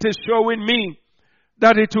Spirit is showing me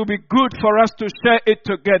that it will be good for us to share it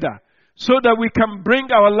together, so that we can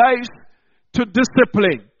bring our lives to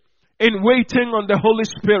discipline in waiting on the Holy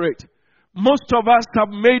Spirit. Most of us have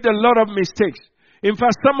made a lot of mistakes. In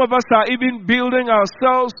fact, some of us are even building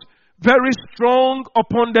ourselves very strong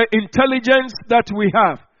upon the intelligence that we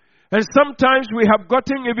have. And sometimes we have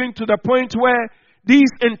gotten even to the point where these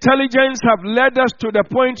intelligence have led us to the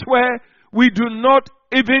point where we do not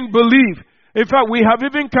even believe. In fact, we have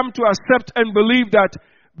even come to accept and believe that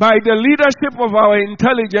by the leadership of our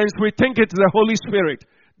intelligence, we think it's the Holy Spirit.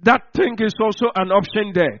 That thing is also an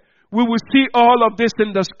option there. We will see all of this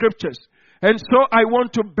in the scriptures. And so I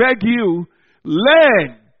want to beg you,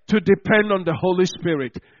 learn to depend on the Holy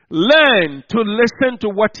Spirit. Learn to listen to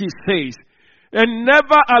what He says. And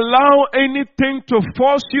never allow anything to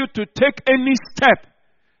force you to take any step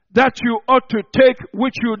that you ought to take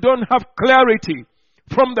which you don't have clarity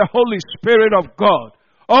from the Holy Spirit of God.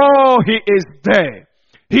 Oh, He is there.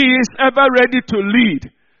 He is ever ready to lead.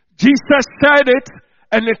 Jesus said it,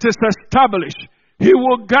 and it is established. He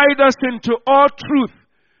will guide us into all truth.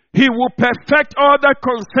 He will perfect all that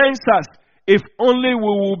concerns us if only we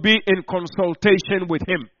will be in consultation with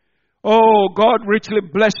Him. Oh, God richly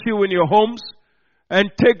bless you in your homes, and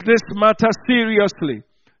take this matter seriously.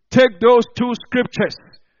 Take those two scriptures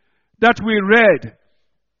that we read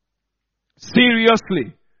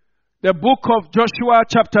seriously. The book of Joshua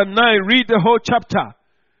chapter 9, read the whole chapter.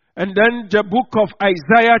 And then the book of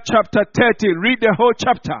Isaiah chapter 30, read the whole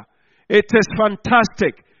chapter. It is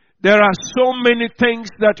fantastic. There are so many things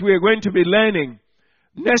that we are going to be learning.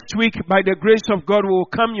 Next week, by the grace of God, we will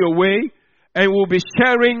come your way and we'll be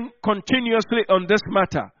sharing continuously on this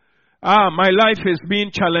matter. My life is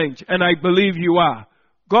being challenged, and I believe you are.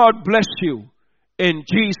 God bless you in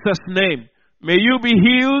Jesus' name. May you be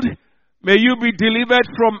healed. May you be delivered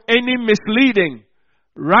from any misleading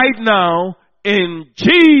right now in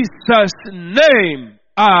Jesus' name.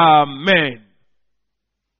 Amen.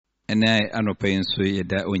 And I anopain so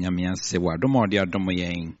yeda onyamia se wa domo de adomo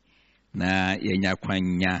yen na yenya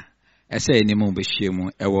kwanya ese ni mu behye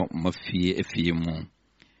mu ewo mafie efie mu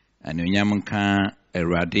ani onyam nka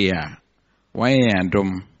Awurade a waye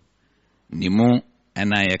adom ni mu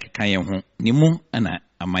ana yekeka ye ho ni mu ana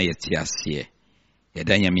amaye ti ase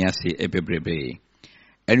yeda nyamia ase ebebrebe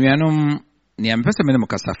anuanom ni ampese me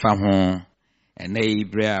mkasafa ho ena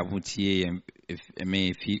ibre a hutie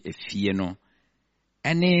eme efie no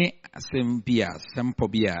ene asembia sempo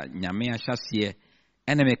bia nyame ahyase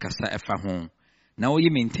ene me kasa efa ho na oyi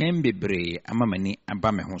mentem bebre amamani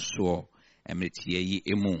aba me ho so emretie yi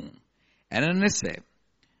emu ene ne se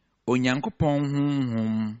onyankopɔn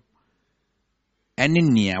honhom ene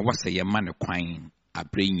nia wase ye ma ne kwan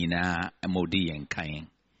abre nyina amodi yen kan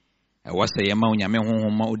wase ye ma onyame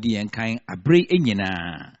honhom ma odi yen kan abre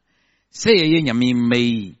nyina se ye nyame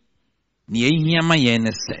mai ni ehia ma yen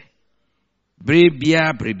ne se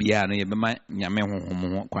brebia no ye bema nyame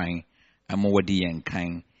honhom kwan amodi yen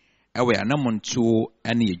kan ewe anamonto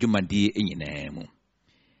ene yedwumade nyina mu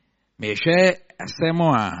mehwe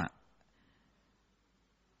asemo a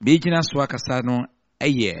Bijina so akasa no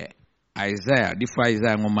eye Isaiah difa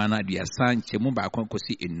Isaiah ngoma na aduasa nkyemu ba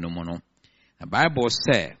konkosi enum no. The Bible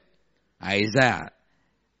say Isaiah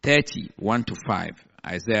 30:1-5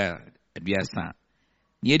 Isaiah aduasa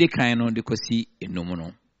nie de kan no de kosi enum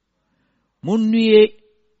no. Munnue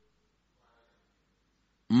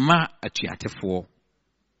ma atuatefo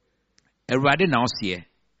Awurade na ose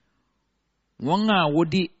won a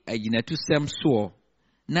wodi aginatu sem so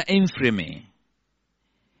na emfreme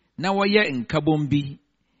na woye nkabombi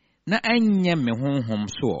na anye me honhom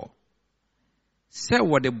so se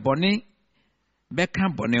wode bone beka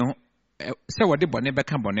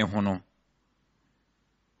bone ho no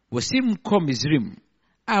wosim ko Misrim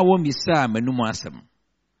a wo misa manum asem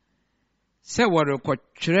se wode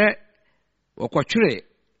kwotwere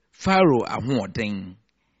Pharaoh ahoden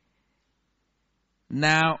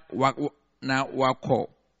na wakɔ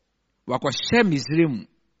hyɛ Misrim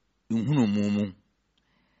nhunumumu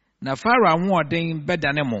na Pharaoh ahoden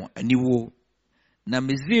bedane mo aniwo na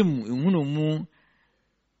Misrim nhunumu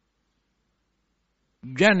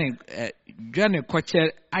dwane kɔkyɛ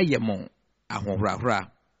ayemo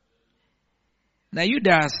ahohorahora na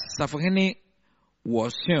Judas safohene wɔ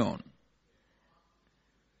Sion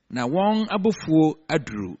na wɔn abofuo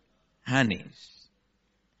aduru Hanes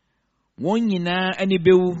won nyina ani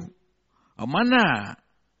bewu amana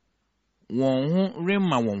won ho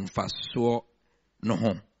rema won faso no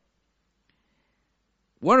ho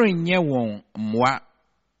wɔrenye won mmoa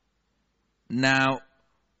na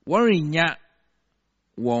wɔrenya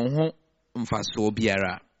won ho mfaso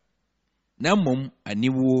biara na mmom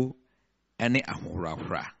aniwo ane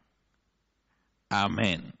ahohorahora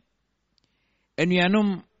amen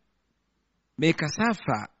enuanom me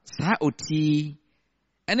kasafa sa oti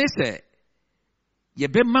ene se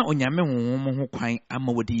yebema onyame honhom ho kwan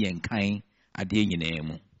ama wodi yen kan ade nyina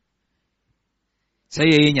mu se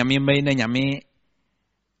ye nyame mai na nyame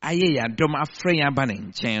aye ya dom afre ya ba ne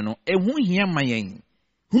nchen no ehu hia mayen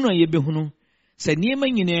hunu yebehunu se niema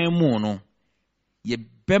nyina mu no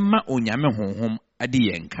yebema onyame honhom ade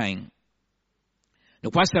yen kan ne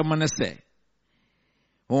kwasem no se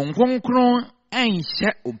honkonkron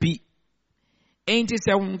anhye obi enti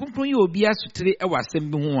se honkonkron ye obi asutre e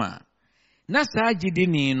wasem bi ho a na saa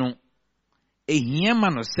gidini no ehia ma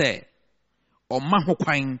no se oma ho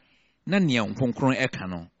kwan na ne honkonkron eka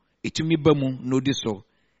no etumi ba mu no di so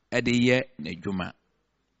e de ye n'adwuma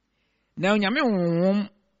na onyame honhom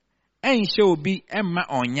enhye obi emma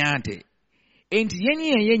onyade enti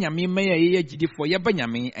ye nyame ma ye gidifo ye ba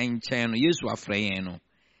nyame enchen no Yesu afrayen no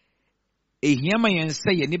ehia ma yen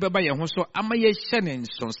se ye ni beba ye ho so ama ye hye ne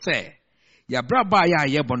nso se ya braba ya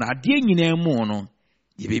ye bo na ade nyina mu no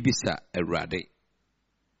ye bebisa Awurade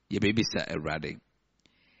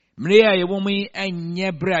mre ya ye wo mu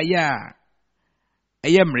enye bra ya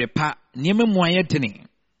eye mrepa nieme mu aye tene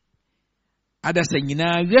adasa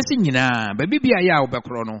nyina wiase nyina ba bibia ya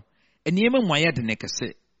obekro no nieme mu aye tene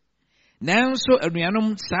kese nanso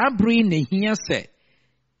anuanom sabri ne hia se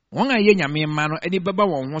won aye nyame ma no eni baba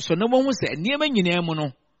won ho so na won hu se nieme nyina mu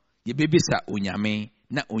no ye bebisa onyame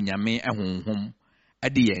na onyame ahonhom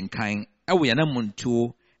ade yen kan awo ya na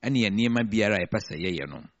muntu ene niema biara e pese ye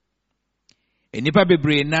no enipa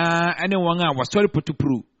bebre na ene won a wasori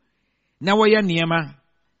potupuru na wo ye niema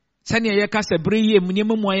sane ye kasa bre ye mu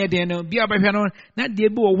niema mu aye den no bia behwe no na de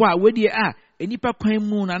bi wo a wedi a enipa kwan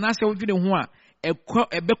mu na na se wodwene ho a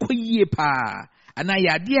ebekɔ yie pa ana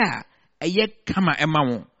yade a eye kama ema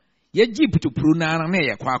wo ye gi potupuru na na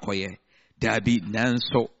ye kwa akoye dabi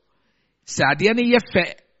nanso sade ne ye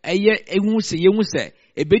fe eye ehu se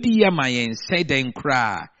ebedi ya ma yen se den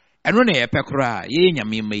kra eno na ye pe kra ye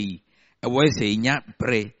nyame mai ewo se nya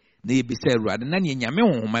bre na ye bi se Awurade na ne nyame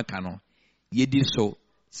honhom ka no ye di so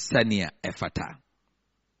sania efata.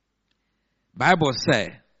 Bible say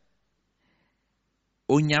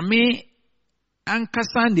onyame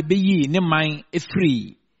ankasa ne beyi ne man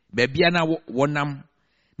efri bebia na wonam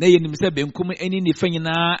na yenim se benkum eni ne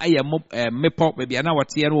fanyina aye mepo bebia na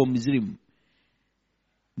wote no Misrim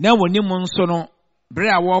na wonim nso no bre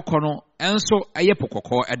a wokono enso aye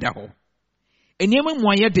pokoko eda ho eniem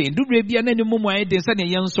mu aye den dudure bia na eniem mu aye den se ne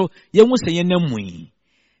yenso yenwu se yenamui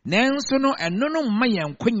na enso no eno no mma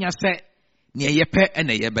yenkonya se ne yepe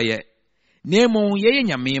ena yebeye nemo ye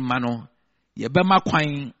nyame ma no yebema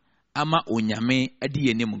kwan ama onyame adi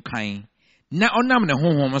yenim kan na onam ne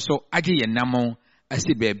honhom so age ye nam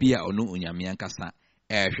asi baabia ono onyame ankasa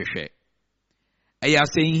hwehwe aya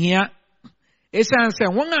senhia esanse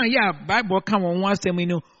won a ya Bible ka won asem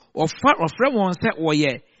no ofre won se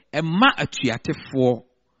woye emma atuatefo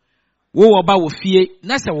wo ba wo fie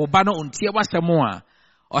na se wo ba no ontie wasem a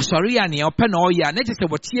osori ya ne ope na oya na tese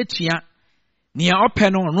wotie tua ne ope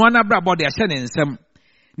no no na bra body ahye ne nsem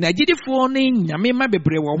na gidifo ne nyame ma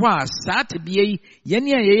bebre wo ho a saate bie ye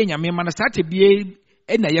ne ye nyame ma na saate bie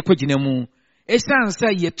na ye kwagina mu esanse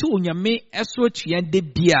ye tu nyame eso tua de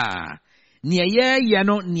bia ne ye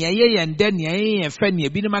no ne ye nde ne ye fa ne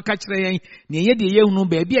bi ne maka kire yen ne ye de ye hunu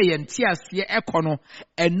ba bia ye nti ase ekono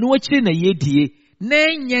eno akire na ye die na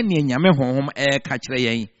enye ne nyame honhom ka kire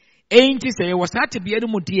yen enti se ye wo saate bie no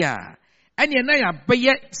mu dia ene na ya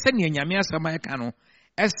beye se ne nyame asama ka no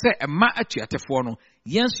ese ema atuatefo no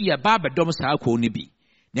yensu ya baba dom sa akọ ni bi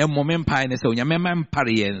na moment pai ne se onyame ma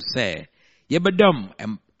mpare yen se ye bedom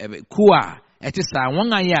kuwa eti sa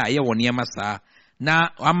won aya ye won masa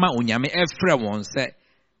na ama onyame efre won se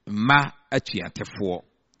ma atuatefo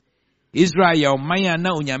Israel maya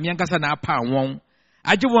na onyame ankasa na apa won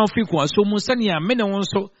age won fi ko so mu sane ya me ne won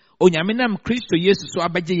so onyame nam Kristo Yesu so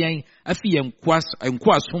abaje yen afi yen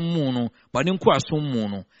nkwasom mu no ba ne nkwasom mu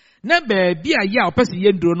no na baabi a ya opese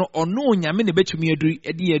yenduro no ono onyame ne betumi aduru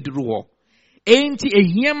edi aduru ho enti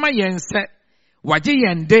ehia ma yense waje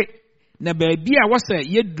yende na baabi a wasa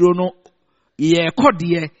yeduro no ye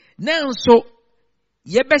kodie nanso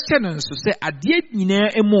ye behye no nso se ade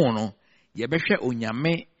nyina emu no ye behwe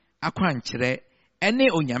onyame akwankyere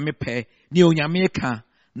ene onyame pe ne onyame ka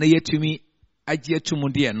na yetumi agye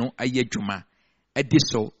atumude no aye dwuma edi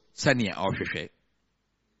so sane ohwehwe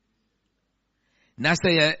na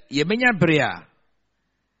se ye menya brea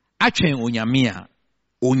atwen onyame a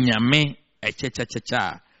onyame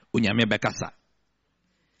echechechecha onyame bekasa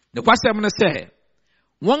ne kwasem no se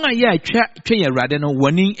won a ye atwa twen Awurade no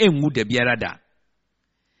woni enwu da biara da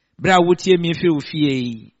bra wotie mi fi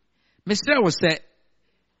ofie mesre wo se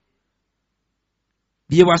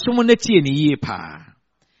bie wasom na tie ni yie pa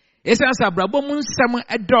esansa brabo mu nsam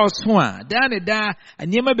edoso a da ne da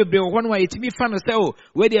anema bebre wo ho no ayetimi fa no se o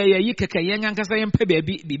we de ayi kekayen ankasa yempa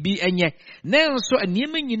baabi bibi enye nanso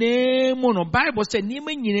anema nyine mu no Bible se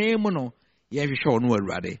anema nyine mu no ye hwehwe ono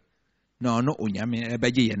Awurade na ono onyame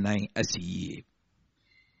ebeje yenan asiye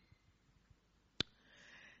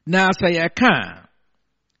na sayaka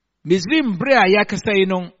Misrim bre a yakasai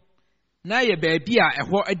no na ye baabi a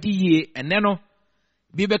eho adiye ene no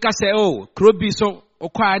bi beka se o krobi so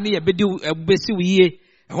okwa ne ye bedi besi wiye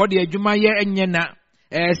eho de adwuma ye enye na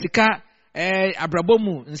sika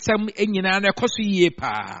abrabomu nsam enyina na ekoso yiye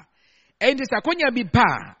pa endi sakonya bi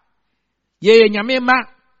pa ye nyame ma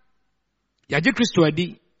yaje Kristo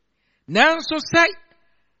adi nanso sai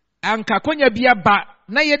anka konya bi aba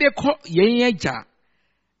na ye de ko yen agya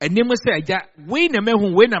enimu se agya we na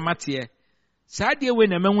mehu we na mate saade we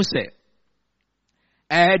na mehu se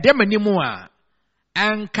demanimu a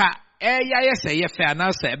anka ya yese ye fe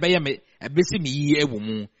anase ebe ye me ebesi mi yi ewu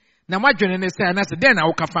mu na madwene ne se anase den na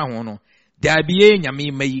wo kafa ho no da biye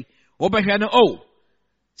nyame mai wo behwe no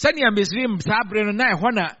sani Misrim sabre no na ho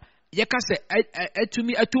na ye ka se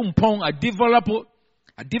atumi atumpon a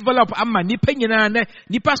develop ama nipa nyina na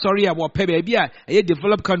nipa sori a wo pe ba bia ye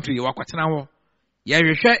develop country wa kwatena ho ye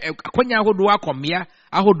hwehwe akonya ahodo akomia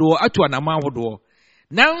ahodo atu anama ahodo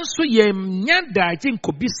nanso ye nyada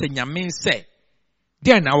jinkobi se nyame se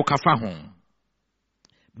den na wo kafa ho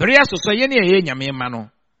bere asoso ye ne ye nyame ma no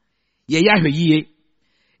ye yahwe yie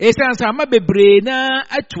esansa ama bebre na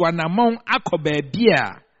atu anamon akoba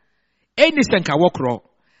bia eni senka wokro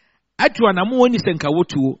atu anamon oni senka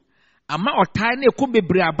wotuo ama otai na ekọ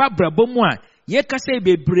bebre ababrabo mu a ye kasa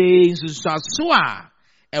bebre nsusaso a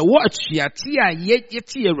ewo atuate a ye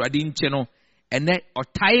yeti Awurade nche no ene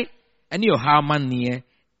otai ene ohamane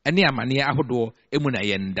ene amane ahodo emu na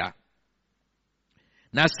yenda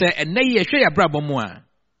na se ene ye hwe yabrabɔ mu a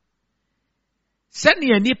se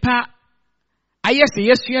ne nipa ayese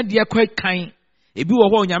yesua de kan ebi wo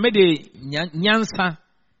ho nyame de nyansa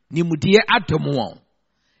nimudie adomo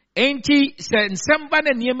enti se nsemba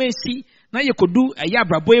na niema esi na yekodu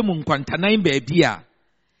ayabrabɔ emu nkwantanan baabi a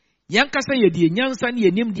yankasa ye de nyansa ne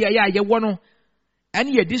nimdie ya yewo no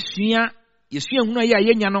ene ye de sua yesua hunu ya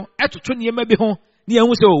yenya no etoto niema bi ho ne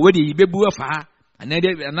yehu se o we de yibebu afa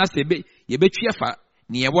anase be yebetwi afa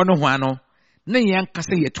ne yewo no ho ano na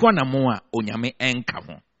yankasa ye to anamo a onyame enka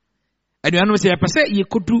ho aduanu se yapase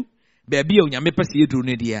yekodu baabi a onyame pase yeduru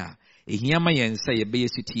ne dia ehia ma yensa ye be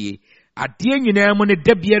yesitie ade nyina mu ne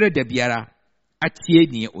da biara atie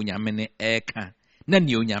ne onyame ne eka na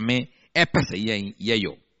ne onyame epase yen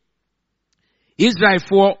yeyo Israel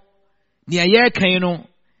for ne ayekan no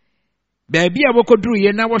baabi a bokoduru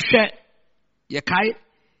ye na wo hwe ye kai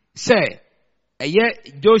se eye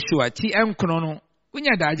Joshua ti enkono no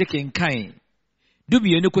unya daje kenkan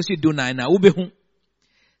dubie ne kosi donan na wobehu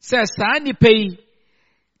se saa ni pei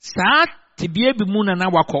saa tibie bi mu na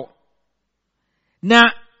wakɔ na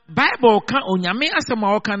Bible ka onyame asema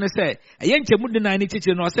wɔka ne sɛ ɛyɛ nkyɛmu donan ne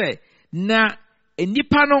kyekyere no sɛ na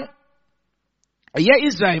enipa no ɛyɛ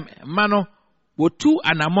Israel ma no wotu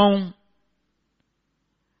anamɔn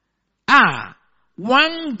a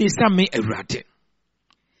wan besame awurade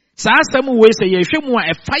saa asɛm wo sɛ yɛhwɛ mu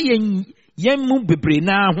a ɛfa yɛn mu bebre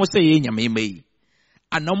na ho sɛ yɛ nyame mai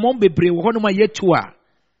anamɔn bebre wɔ hɔ no ma yɛtu a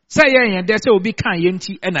sɛ yɛn dɛ sɛ obi kan yɛn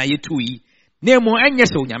ti ɛna yɛtu yi na emu ɛnyɛ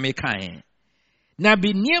sɛ onyame kan na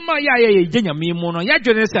bi niema ya ye nyame mu no ya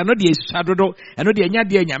dwene sɛ no de esusa dodo ɛno de anya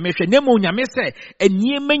de nyame hwɛ na mu nyame sɛ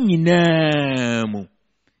eniema nyinaa mu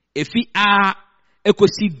efi a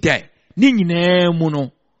ekosi dɛ ni nyinaa mu no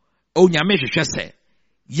onyame hwehwɛ sɛ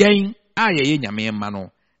yɛn a ye nyame ma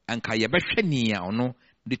no anka ye bɛhwɛ nia ɔno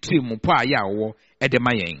de tiri mu po a ya wo ɛde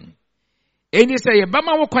ma yɛn eni sɛ ye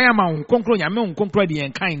bama wo kwan ama wo konkro nyame wo konkro de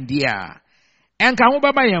yɛn kan dia enka ho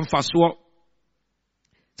baba yɛn fasoɔ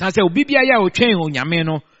sanse obi bia ya otwen onyame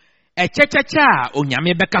no echechecha a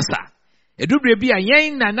onyame bekasa edubre bia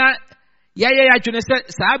yen nana ya adwene se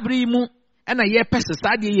saa bri mu na ye pese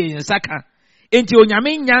saa de ye nsaka enti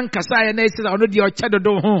onyame nya nkasa ya na esi ono de oche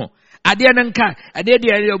dodo ho ade ne nka ade de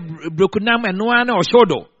brokunam eno na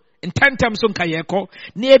oshodo ntantam so nka ye kɔ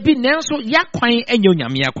na ebi nenso ya kwan enya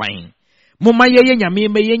onyame ya kwan moma ye nyame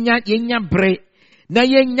me yenya bre na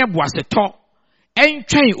yenya boasetɔ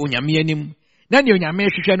entwen onyame anim na ne onyame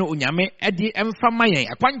hwehwɛ no onyame edi emfa mayen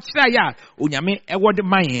akwankyira ya onyame ewode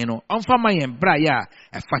mayen no omfa mayen bra ya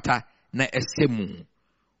efata na esemu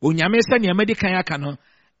onyame sɛ ne amadi kan aka no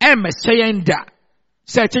emɛhyɛ yɛn da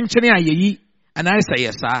sɛ kyenkyene ayeyi ana sɛ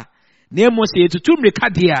yɛsa na emu sɛ yetutu mrika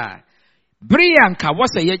de a bere yanka wɔ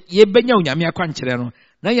sɛ yɛbɛnya onyame akwankyerɛ no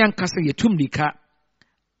na yanka sɛ yetu mrika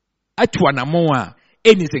atu anamo a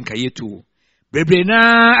eni sɛ nka yetu bebre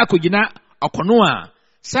na akogina ɔkono a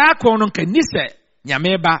saa kono nka ni sɛ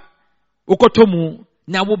nyame ba wokotomu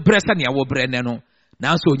na wo bresa ne wo brene no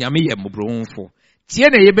nanso nyame yɛ mubronfo tie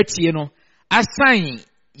na yɛbetie no asan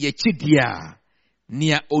yɛ chidia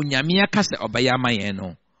nia onyame aka sɛ ɔbɛyɛ ama yɛn no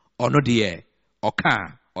ɔno de ɔka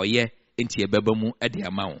ɔyɛ enti ɛbɛba mu ɛde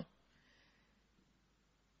ama wo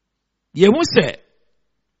yehu sɛ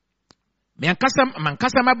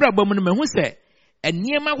mankasa mabrabɔ mu no mehu sɛ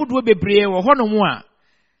eniema hodo bebree wɔ hɔ no mu a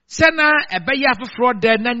sana ebeye afoforo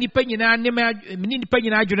de na nipa nyina ne nipa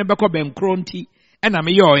nyina adwene bekɔ benkro nti ɛna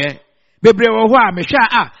me yɔɔyɛ bebre wɔ hɔ a mehwɛ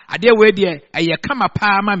a ade we de ɛyɛ kama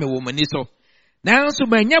paa ma me wɔ mani so nanso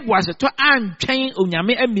manya boasetɔ antwɛn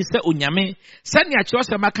onyame amisa onyame sani akyerɛ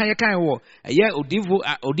sɛ maka yɛ kan wɔ ɛyɛ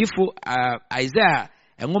odifo Isaiah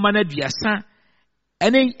ɛngoma na duasa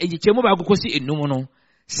ɛne egikyemu ba kokosi enum no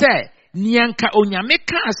sɛ nianka onyame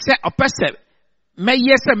ka sɛ ɔpɛsɛ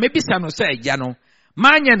mɛyɛ sɛ mebisa no sɛ agya no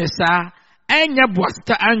manya ne saa enya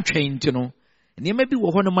boasta antwɛn nti no nneɛma bi wɔ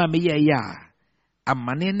hɔ no ma meyɛ ya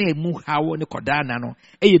amane na emu hawo ne kɔdaana no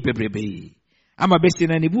ɛyɛ bebrebe ama besi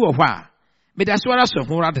na ne bi wɔ hɔ a meda so ara so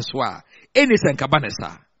ho ra de so a eni sɛnka ba ne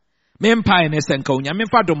saa mempa ne sɛnka onyame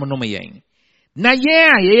fa dom no yɛn na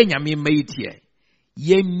yɛn a yɛyɛ nyame maitie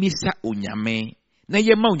yɛn misa onyame na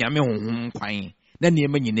yɛn ma onyame honhom kwan na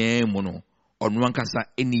nneɛma nyinaa mu no ɔno ankasa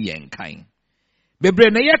eni yɛn kan bebre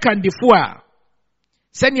na yɛ kandifo a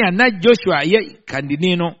sɛnea na Joshua yɛ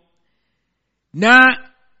kandini no na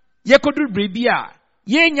yɛkodur brebi a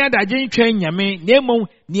yɛnya dagye ntwɛn nyame na emu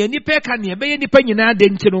ne nipa ka ne bɛyɛ nipa nyinaa de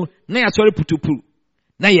nti no na yɛsɔre putupu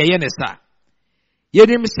na yɛyɛ ne sa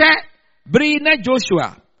yɛnim sɛ bere na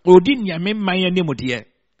Joshua odi nyame man anim deɛ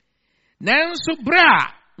nanso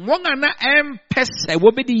bra wonga na empese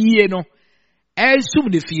wo be di yie no sum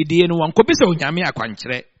de fiedie no won ko be se onyame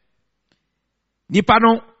akwankyere nipa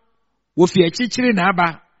no wo fi achichiri na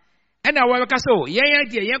aba ena wo ka so yen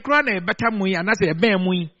de yen kro na beta mu ya na se ben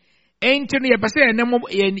mu enti no ye be se ye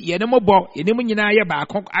ne mo bo ye ne mu nyina ye ba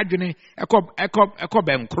akọ adwene ekọ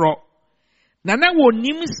ben kro na wo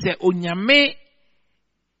nim se onyame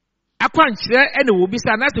akwankyere ene wo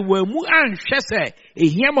bisa na se wa mu anhwe se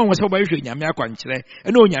ehia mo so ba hwe onyame akwankyere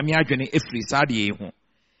ene onyame adwene efiri saade hu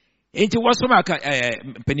enti wo so maka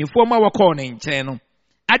penifo ma wakọ ne nkyɛn no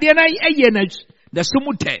ade na eye na da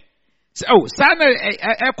sumute sana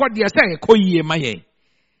ekode asa ekoyie ma ye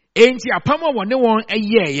enti apam wo ne won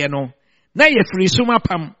eye no na ye firi suma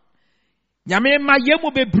pam nyame ma ye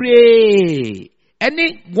mu bebre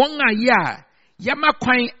ene won aya ya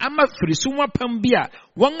makwan ama firi suma pam bia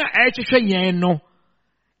won a ehwehwe yen no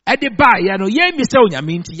ade ba ya no ye mi se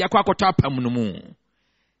onyame nti yakọ akọtọ apam no mu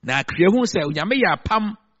na kwe hu se onyame ya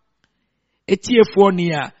apam etiefo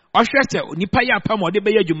ni a ohwe se nipa ya apam ode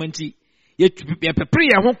be ya dwumanti ye pepre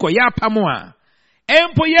ye ho kọ ya apam a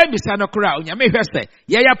empo ye bisa no kra onyame hwe se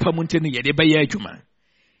ya apam nti no ye de be ya adwuma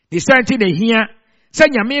ni santi na hia se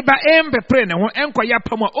nyame ba empepre ne ho enko ya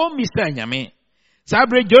apam a o misa nyame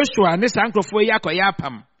sabre Joshua ne sankrofo ya kọ ya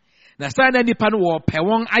apam na sana nipa no wo pe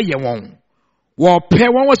won aye won wo pe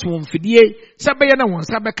won wo mfidie sabe ya na won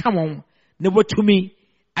sabe ka won ne botumi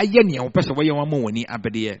aye ne wo pese wo ye won mo woni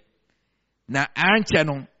abede na anche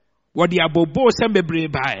no wo de abobo sembebre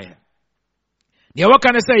bae ne wo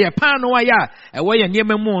kan se ye pan no ya wo ye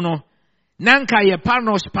niemamu no nanka ye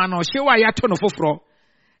panos she wa ya to no foforo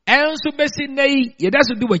enso besi nei ye da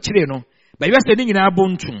so du bakire no ba ye se ni nyina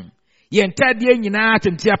abontum ye ntade nyina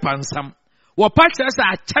atentia pansam wo pacha sa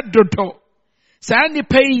achadodo sa ni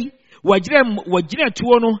pei wajira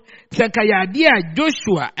tuo no senka ya de a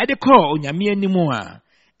Joshua ede call onyame animu a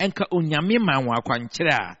enka onyame ma wa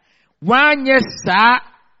akwankyere a wanye sa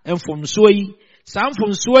mfomso yi sa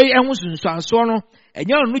mfomso yi ehun sunsuanso no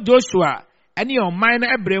enye no Joshua ene oman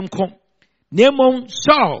na ebre nko nemon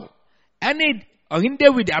Saul ene ohin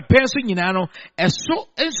David apenso nyina no eso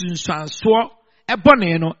ensunsuanso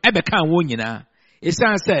ebone no ebeka wo nyina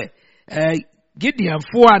esan se Gideon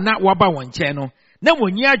fo a na waba won che no na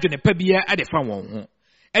wonyi adwene pa bia adefa won ho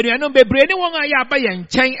aduano bebre ne won aya aba ye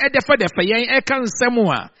nchen edefa yen eka nsem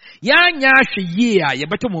a ya nya ahwe yie a ye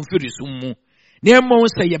beto mo mfiri summu ne mo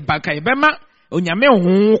se ye baka ye bema onyame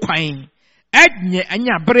ho kwan ednye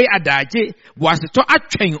anya bere adaje boaseto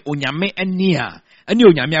atwen onyame ani a ani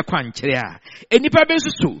onyame akwankyere a enipa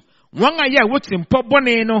besusu won aya wotimpo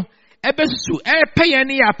bone no ebesusu epeyen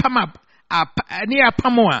ne ya pama ani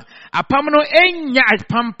apamo no enya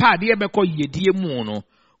apampa de ebekọ yedie mu no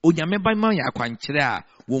onyame ban ya akwankyere a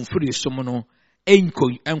wonfiri som no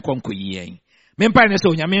enkonko yen mempa ne se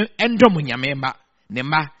onyame endom nyame ma ne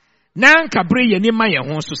ma nanka bre ye ni ma ye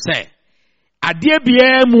ho so se ade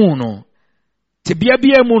bia mu no te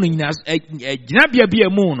bia mu no nyina gina bia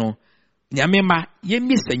mu no nyame ma ye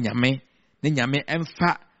misa nyame ne nyame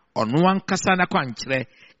emfa ono ankasa na kwankyere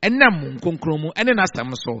enam nkonkromu ene na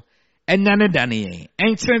asam so enane dane yen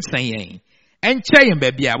enkyerentsen yen enkyere yen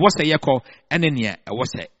ba bia wo se yekọ ene ne wo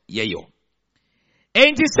se yeyo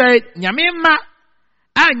enti se nyame ma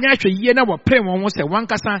anya hwe yie na wo pre won wo se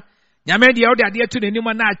wankasa nyame de ode ade to nanim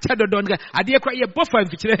na acha dodo nka ade kwa ye bofa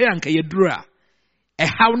mfikyire he anka ye dura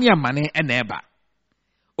haw ne amane ena eba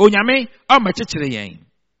onyame o machekere yen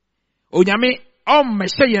onyame o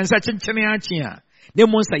mahye yen sa kyenkyene achi a ne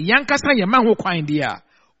mo nsa yankasa ye ma ho kwan de a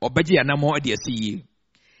obeje ya na mo ade asiyi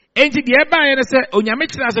enti de eba ye se onyame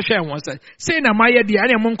kyerɛ ase hwɛ won se na maye de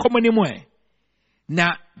ane mo nkomani mu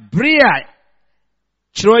na bria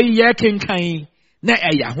kyerɛ ye kenkan na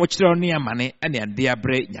eya ho kyerɛ ne amane ane ade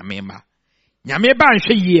abre nyame ma nyame ba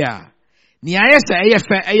nhwɛ yi a ni ayese eye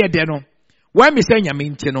fe eye de no wa mi se nyame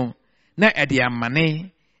nti no na ede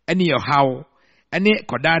amane ane yo haw ane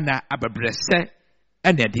kodana ababrese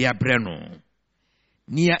ane ade abre no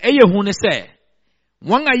ni eye hu ne se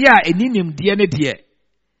won aya eninim de ne de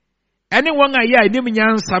ene won aya enim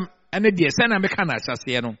nyansam ane de se na meka na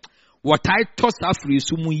asase no wotai toss afri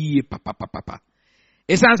su mu yi papa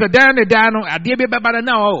esanse dan ne dan no ade be baba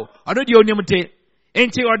na o ono de onim te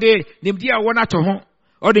enti ode nimdi a wona to ho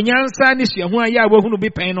ode nyansa ne sua ho aya wahunu bi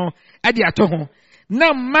pen no ade ato ho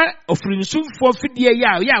na ma ofrinsumfo fidie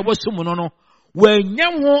ya wasum no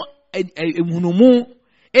wanyam ho emunumu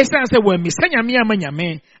esanse wa misanyame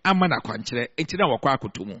amanyame amana kwankyere enti na wakwa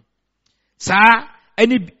akotomu sa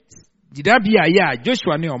ani jidabia ya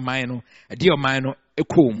Joshua ne oman no ade oman no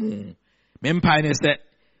ekomu mempa ne se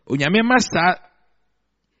onyame masa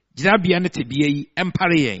jidabia ne tebia yi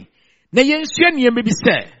empare yen na yensua ne yembe bi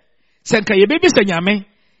senka yebe bi nyame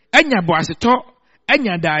anya boaseto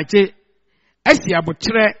anya daaje asi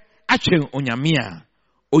abotre atwen onyame a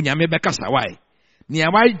onyame bekasa wai ni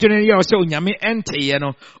awai dwene ye o se onyame enteye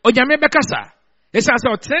no onyame bekasa esa se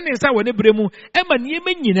otrene nsa wone bremu ema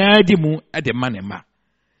niema nyina di mu ade manema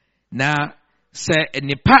na se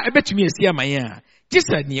nipa ebetumi esi amaye a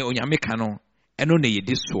gisa ne onyame ka no eno na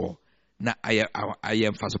yedi so na aye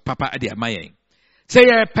mfaso papa ade amaye se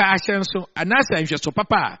ye pa ahyen so anasa nhwe so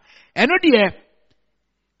papa eno de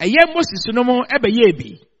eye Moses no mo ebeye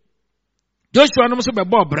bi Joshua no so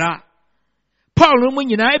bebo bra Paul no mo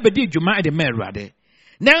nyina ebedi dwuma ade ma Awurade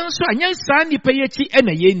nanso anya saa nipa yechi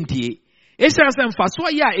ena ye ndie esansa mfaso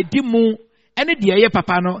ya edi mu ene de ye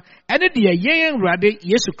papa no ene de ye Awurade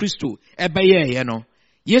Yesu Kristo ebeye ye no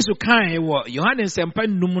Yesu kan wo Yohane sempa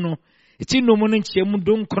num no eti num no nchiemu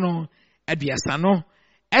donkono aduasa no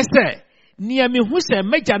ese niya mi hu se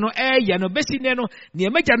meja no ye no besi ne no niya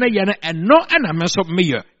meja no ye no eno ana meso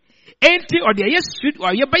meye enti ode ye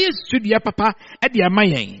studio ye baye studio papa ade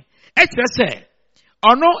amayen etre se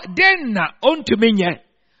ono den na ontumi nye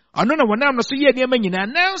ono na wonam no so ye ne manyina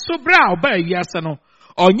nanso bra oba wiase no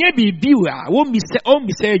onye bibiu a wo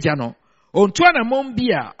mise eja no onto na mom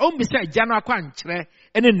bia o mise eja no akwa nkyere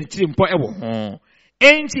ene ne tirimpo ewo ho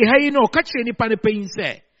enti hayi no ka kire nipa ne payin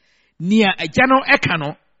se nia eja no eka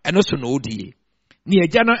no eno so no odie nia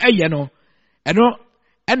eja no eye no eno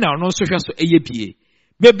ena ono so hwe so eye bie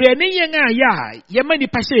bebre ne yen a ya ye mani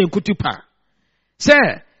pa hye nkutupa se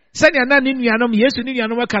ne na ne nuanom Yesu ne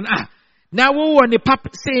nuanom kan na wo ne papa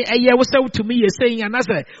say eye wo say to me ye saying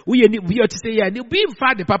anasa wo ye ni bi o ti say ya ni bi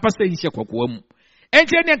mfa de papa say hye kokoa mu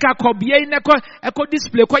enti ne ka kobie ne ko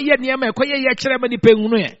display ko ye ne ma ko ye kire ma ni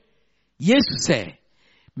penhunu ye Yesu say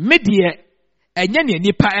me de enye ne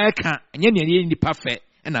nipa eka enye ne nipa fe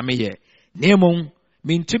na me ye nemo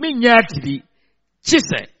mintumi nya tibi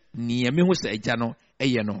chise ni me hu say agya no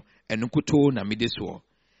eye no enkuto na me de so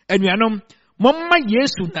anuanom momma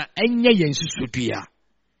Yesu na enye yensusudua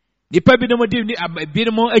nipa bi no mo di bi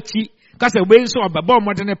no mo achi kasa we nso obaba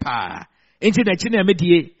omode ne pa enti na chi na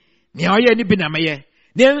medie ne oye ni bi na meye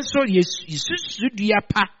ne nso yesusudua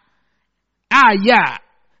pa ya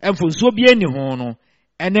emfonso bi ani ho no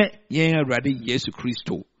ene yen Awurade Yesu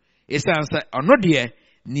Kristo esansa ono de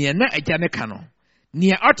ne na agya ne ka no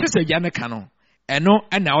ne otese agya ne ka no eno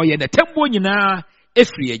na oye na tembo nyina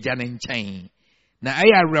efri agya ne nkyɛn na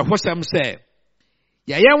aya rehosam se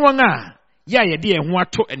ya won a ya ye de ho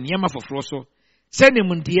ato enema foforo so se ne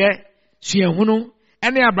munde suahunu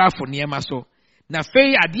ene abrafo niema so na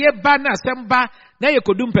fei ade ba na semba na ye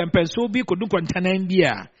kodum pempenso bi kodum kontanan bi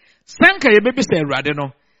a sanka ye bebisa Awurade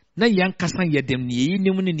no na yankasan ye dem ne yi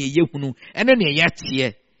nim ne ye hunu ene ne ye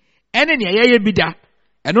tie ene ne ye bida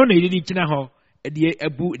eno na yidi kina ho ede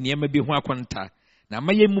abu niema bi ho akonta na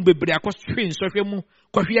maye mu bebre akoswe nsɔhwɛ mu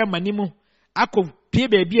kɔhwe amani mu akɔ pie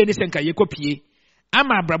baabi ani senka ye kɔpie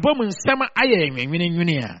ama abrabɔ mu nsɛm ayɛ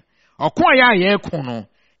nwenwene a ɔko a yɛ ko no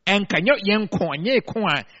enka nyɛ yenko anye ko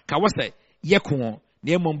a ka wɔsɛ yɛ ko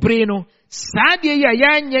na emombre no saa de ya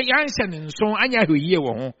yanhyɛ ne nso anya hɔyie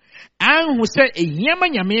wɔ ho anhu sɛ ehiama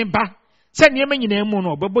nyame ba sɛ nneɛma nyinaa mu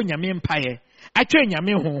no ɔbɛbɔ nyame mpaeɛ atwa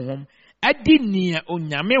nyame honhom adi nia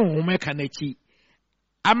onyame honhom ka n'akyi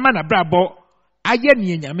ama na brabɔ ayɛ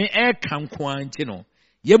ne nyame ɛka nko anti no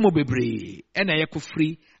yɛmo bebree ɛna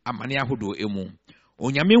yɛkofiri amane ahodo emu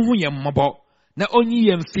onyame hu yɛ mmɔbɔ na onyi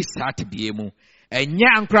yɛ mfi saate bie mu ɛnyɛ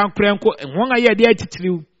ankorankora nko ɛhɔn ayɛ de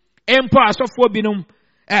atitiriw empo asɔfoɔ binom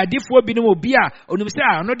adifoɔ binom obi a onum sɛ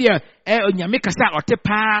ano de onyame kasa ɔte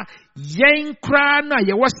paa yɛn kra na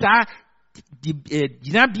yɛwɔ saa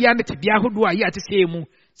gyinabea ne tebea ahodo a yɛ ate sɛ mu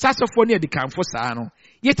sasɔfoɔ ne adikanfo saa no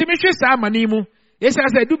yɛtumi hwɛ saa amane mu yɛsɛ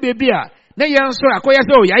sɛ du beebi a na yɛn so akɔyɛ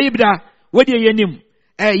sɛ yayi bida wodi yɛnim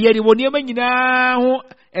yɛri wɔ nneɛma nyinaa ho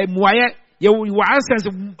mmuayɛ yɛwɔ ansɛnse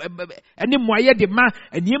ɛne mmuayɛ de ma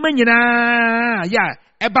nneɛma nyinaa yɛ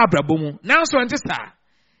ɛba abrabɔ mu nanso ɛnte saa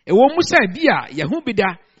ɛwɔ mu sɛ bi a yɛho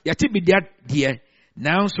bida yɛte bida deɛ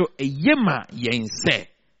nanso ɛyɛ ma yɛn sɛ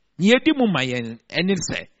ne yɛdi mu ma yɛn ɛne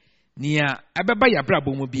sɛ nea ɛbɛba yɛ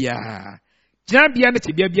abrabɔ mu biara gyinabea ne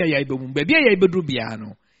tebea bi a yɛbɛ mu baabi a yɛbɛduru biara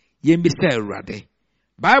no yɛn bi sɛ Awurade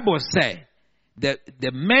Bible said that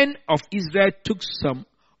the men of Israel took some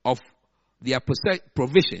of their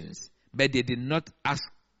provisions, but they did not ask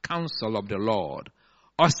counsel of the Lord.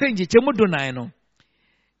 Or saying, no.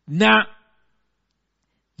 Na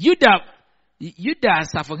Yuda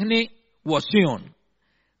safahene was soon.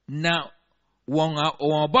 Na won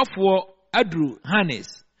bafo adru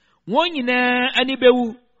Hannes. Won yina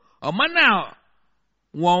anibewu. O mana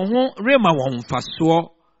won ho rema won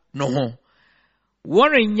faso no ho.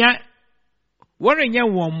 Warren ya wɔrenya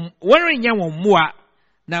wɔn mmoa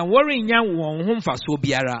na wɔrenya wɔn ho mfaso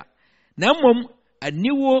biara na mmom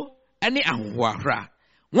aniwo ne ahohoahora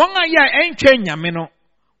wɔn a yɛ ɛntwɛn nyame no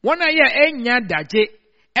wɔn a yɛ ɛnya dagye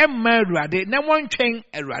ɛmma Awurade na wɔntwɛn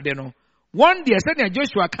Awurade no wɔn deɛ sɛnea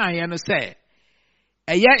Joshua kaeɛ no sɛ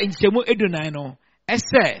ɛyɛ nkyɛmu edunan no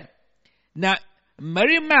ɛsɛ na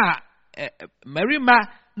mmarima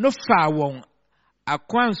no faa wɔn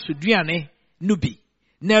akwansoduane no bi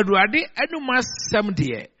na Awurade anum asɛm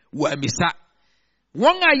deɛ wɔ amisa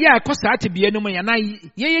wɔn a yɛ akɔ saa tebea no mu yɛ na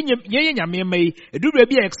yɛyɛ nyame ma yi edurɛ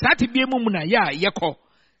bi saa tebea mu na yɛ yɛkɔ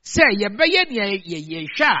sɛ yɛbɛyɛ nea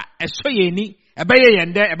yɛhwɛ a ɛsɔ yɛn ni ɛbɛyɛ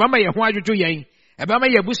yɛn dɛ ɛbɛma yɛn ho adwodwo yɛn ɛbɛma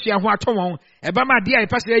yɛ busua ho atɔ wɔn ɛbɛma adeɛ a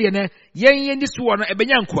yɛpɛ sɛ yɛyɛ no yɛn ni so wɔ no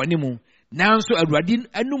ɛbɛnya nkɔne mu nanso Awurade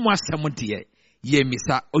anum asɛm deɛ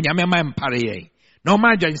yɛmisa onyame ma mpare yɛn na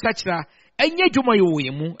ɔma adwa nsakyera ɛnyɛ dwuma yɛ wɔ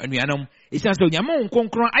yɛn mu anuanom ɛsiane sɛ onyame wo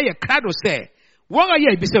nkonkron ayɛ krado sɛ wɔn a yɛ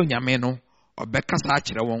ebisa onyame no ɔbɛkasa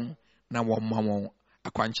akyerɛ wɔn na wɔn ma wɔn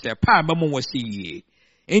akwankyerɛ pa a bɛmo wɔ si yie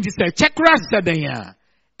enti sɛ kyɛkora sɛ dan a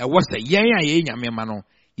ɛwɔ sɛ yɛn a yɛyɛ nyame ma no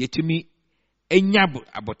yɛtumi enya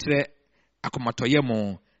abotrɛ akomatɔyɛ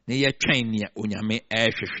mu na yɛtwɛn nea onyame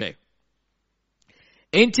ɛhwehwɛ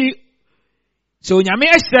enti sɛ onyame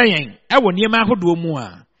ahyira yɛn ɛwɔ nneɛma ahodoɔ mu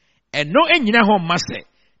a ɛno ɛnyina hɔ mma sɛ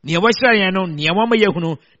nea wɔahyira yɛn no nea wɔma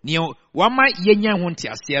yɛhunu nea wɔma yɛnya ho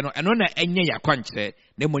nteaseɛ no ɛno na ɛnyɛ yɛ akwankyerɛ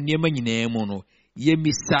na mmɔ nneɛma nyinaa mu no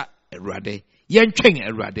yɛmisa Awurade yɛntwɛn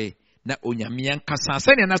Awurade na onyame yankasa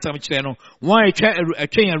sɛnea n'asɛm kyerɛ no wɔn a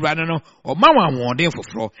ɛtwɛn Awurade no ɔma wɔn ahoɔden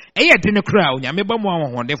foforɔ ɛyɛ de ne kora onyame bɔ wɔn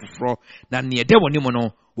ahoɔden foforɔ na nea ɛda wɔ ne mu no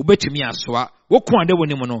wobɛtumi asoa woko a ɛda wɔ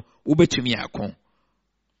ne mu no wobɛtumi ako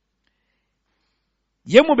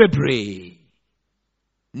yɛn mu bebree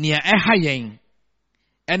nea ɛha yɛn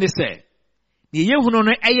ɛne sɛ nea yɛhunu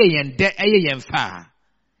no ɛyɛ yɛn dɛ ɛyɛ yɛn fa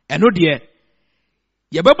ɛno deɛ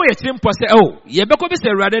yɛbɛbɔ yɛtiri mpɔ sɛ yɛbɛkɔ bi sɛ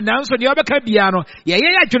Awurade nanso deɛ ɔbɛka biara no yɛyɛ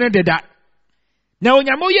adwene deda na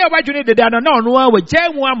onyame yɛ wadwene deda no na ɔno a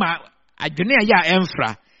wɔgya mu ama adwene a yɛ a ɛmfra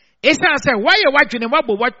ɛsiane sɛ wayɛ wadwene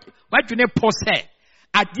wabɔ wadwene pɔ sɛ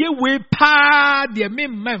adeɛ wei paa deɛ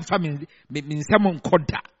memma mfa me nsɛm nkɔ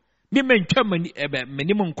da memma ntwa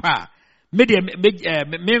m'anim nkɔ a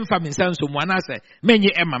memfa me nsa nso mu anaasɛ menye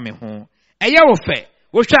ɛma me ho ɛyɛ wo fɛ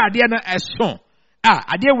wohwɛ adeɛ no ɛso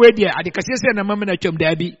adeɛ wei deɛ ade kɛseɛ sɛ na mama na twam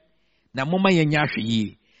daabi na moma yɛnya ahwɛ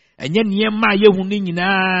yie ɛnyɛ nneɛma a yɛhu no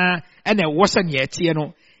nyinaa ɛna ɛwɔ sɛ nea ɛteɛ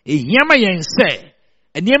no ɛhiama yɛn sɛ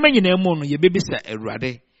nneɛma nyinaa mu no yɛbɛbisa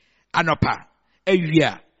Awurade anɔpa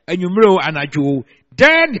awia anwummerɛ anadwo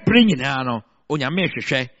daa ne pere nyinaa no onyame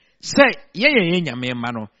hwehwɛ sɛ yɛyɛ nyame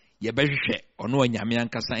ma no yɛbɛhwehwɛ ɔno onyame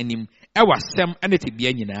ankasa anim ɛwɔ asɛm ɛne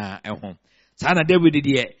tebea nyinaa ɛho saa na David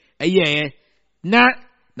deɛ ɛyɛɛ na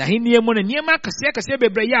n'ahenni mu no nneɛma akɛseɛ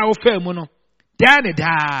bebree yɛ a wɔfaa mu no daa ne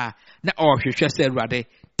daa na ɔhwehwɛ sɛ Awurade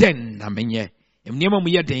den na menyɛ nneɛma mu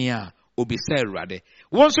yɛ den a obisa Awurade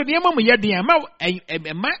wɔn nso nneɛma mu yɛ den a ma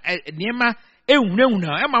nneɛma ehunahuna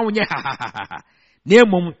ɛma wɔn nyɛ hahahaha na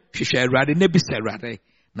mmom hwehwɛ Awurade na bisa Awurade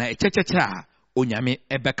na ɛkyɛkyɛkyɛ a onyame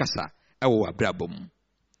ɛbɛkasa ɛwɔ abrabɔ mu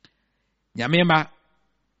nyame ma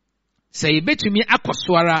sɛ yɛbɛtumi akɔ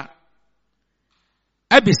so ara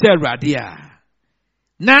abisa Awurade a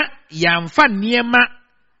na yɛamfa nneɛma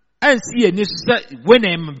ansi yɛni so sɛ wei na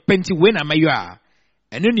mpɛnti wei na mayɔ a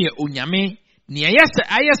ɛno ne onyame nea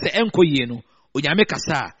ayɛ sɛ ɛnkɔ yie no onyame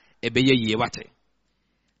kasa a ɛbɛyɛ yie wate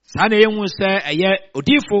saa na yɛhu sɛ ɛyɛ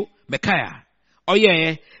odifo Mikaia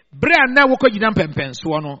ɔyɛɛ bere a na wɔkɔgyina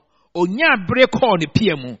mpɛmpɛnsoɔ no onya bere kɔɔ ne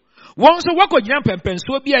pia mu wɔn nso wɔkɔgyina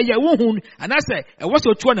mpɛmpɛnsoɔ bi a yɛ wohu anaasɛ ɛwɔ sɛ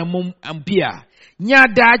otua na mmom bia nya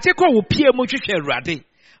daagye kɔ wɔ pia mu hwehwɛ Awurade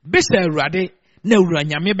bisa Awurade na Awurade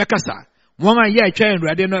nyame bɛkasa wɔn a yɛ atwa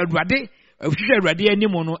Awurade no Awurade hwehwɛ Awurade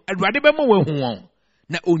anim no Awurade bɛma wɔahu wɔn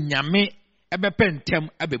na onyame ɛbɛpɛ ntɛm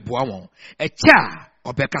abɛboa wɔn ɛkyɛ a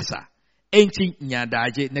ɔbɛkasa enti nya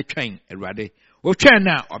daagye na twɛn Awurade wɔtwɛn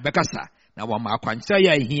na ɔbɛkasa na wɔma akwankyerɛ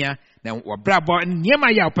yɛ ahia na wɔbrabɔ nneɛma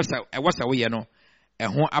yɛ a wɔpɛ sɛ ɛwɔ sɛ woyɛ no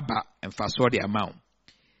ɛho aba mfasoɔ de ama wo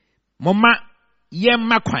momma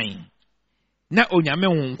yɛmma kwan na onyame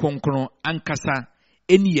ho nkonkron ankasa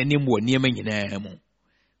ɛni yɛnim wɔ nneɛma nyinaa mu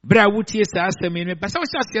bere a wotie saa asɛm yi no bɛsɛ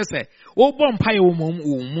wohyɛ aseɛ sɛ wobɔ mpaeɛ wɔ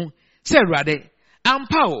mu sɛ Awurade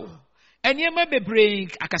ampa o nneɛma bebree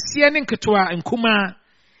akaseɛ ne nketewa nkumaa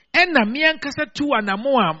ɛna meankasa tu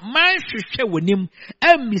anamo a manhwehwɛ w'anim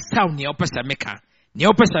ammisaw nea wopɛ sɛ meka nea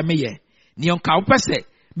wopɛ sɛ meyɛ nea nka wopɛ sɛ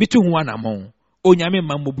metu ho anamo onyame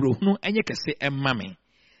ma mmɔborɔhunu ɛnyɛ kɛse ɛmma me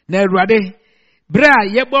na Awurade bere a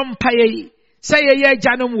yɛbɔ mpaeɛ yi sɛ yɛyɛ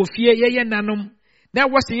agyanom wɔ fie yɛyɛ nanom na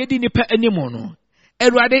wɔ sɛ yɛdi nipa anim no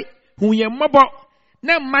Awurade hu yɛn mmɔbɔ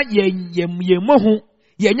na ma ye mohu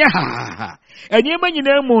ye nya ha enema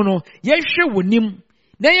nyina mu no ye hwe wonim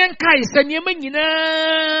na ye nkai se enema nyina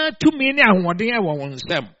tumi ne ahoɔden e wɔ wɔn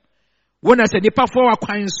nsam wona se nipa fo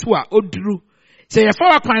akwan so a oduru se ye fo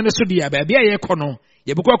akwan no so dia ba bia ye kɔ no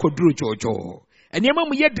ye bɛkɔ akɔduru jojo enema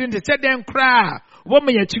mu ye din se den kra wo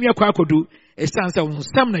me ye tumi akɔ akɔdu esansa wɔn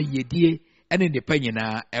nsam na yedie ene nipa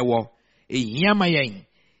nyina ɛwɔ ehia ma yɛn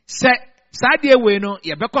se saade we no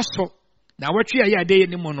ye bɛkɔ so na watwe ya de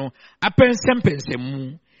ni mu no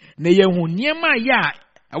apensempensemu na ye hu niema ya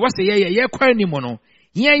awase ye kwa ni mu no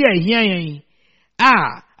hia yɛn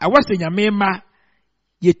awase nyame ma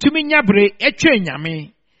yetumi nyabre etwe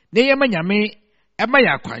nyame na ye ma nyame ema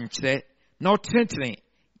ya kwankyerɛ na otentene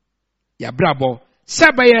ya brabo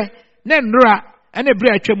sabaye na nnura ene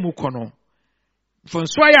bre atwa mu kɔ no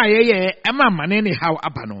fonso ya ye ema mane ne haw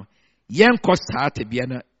aba no yen kɔ saa tebia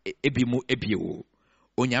na ebi mu ebiewo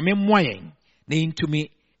onyame mmoayen na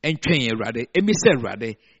intumi entwen Awurade emise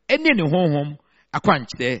Awurade ene ne honhom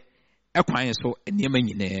akwankyerɛ ekwan so enema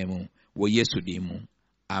nyinaa mu wo Yesu din mu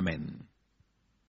amen.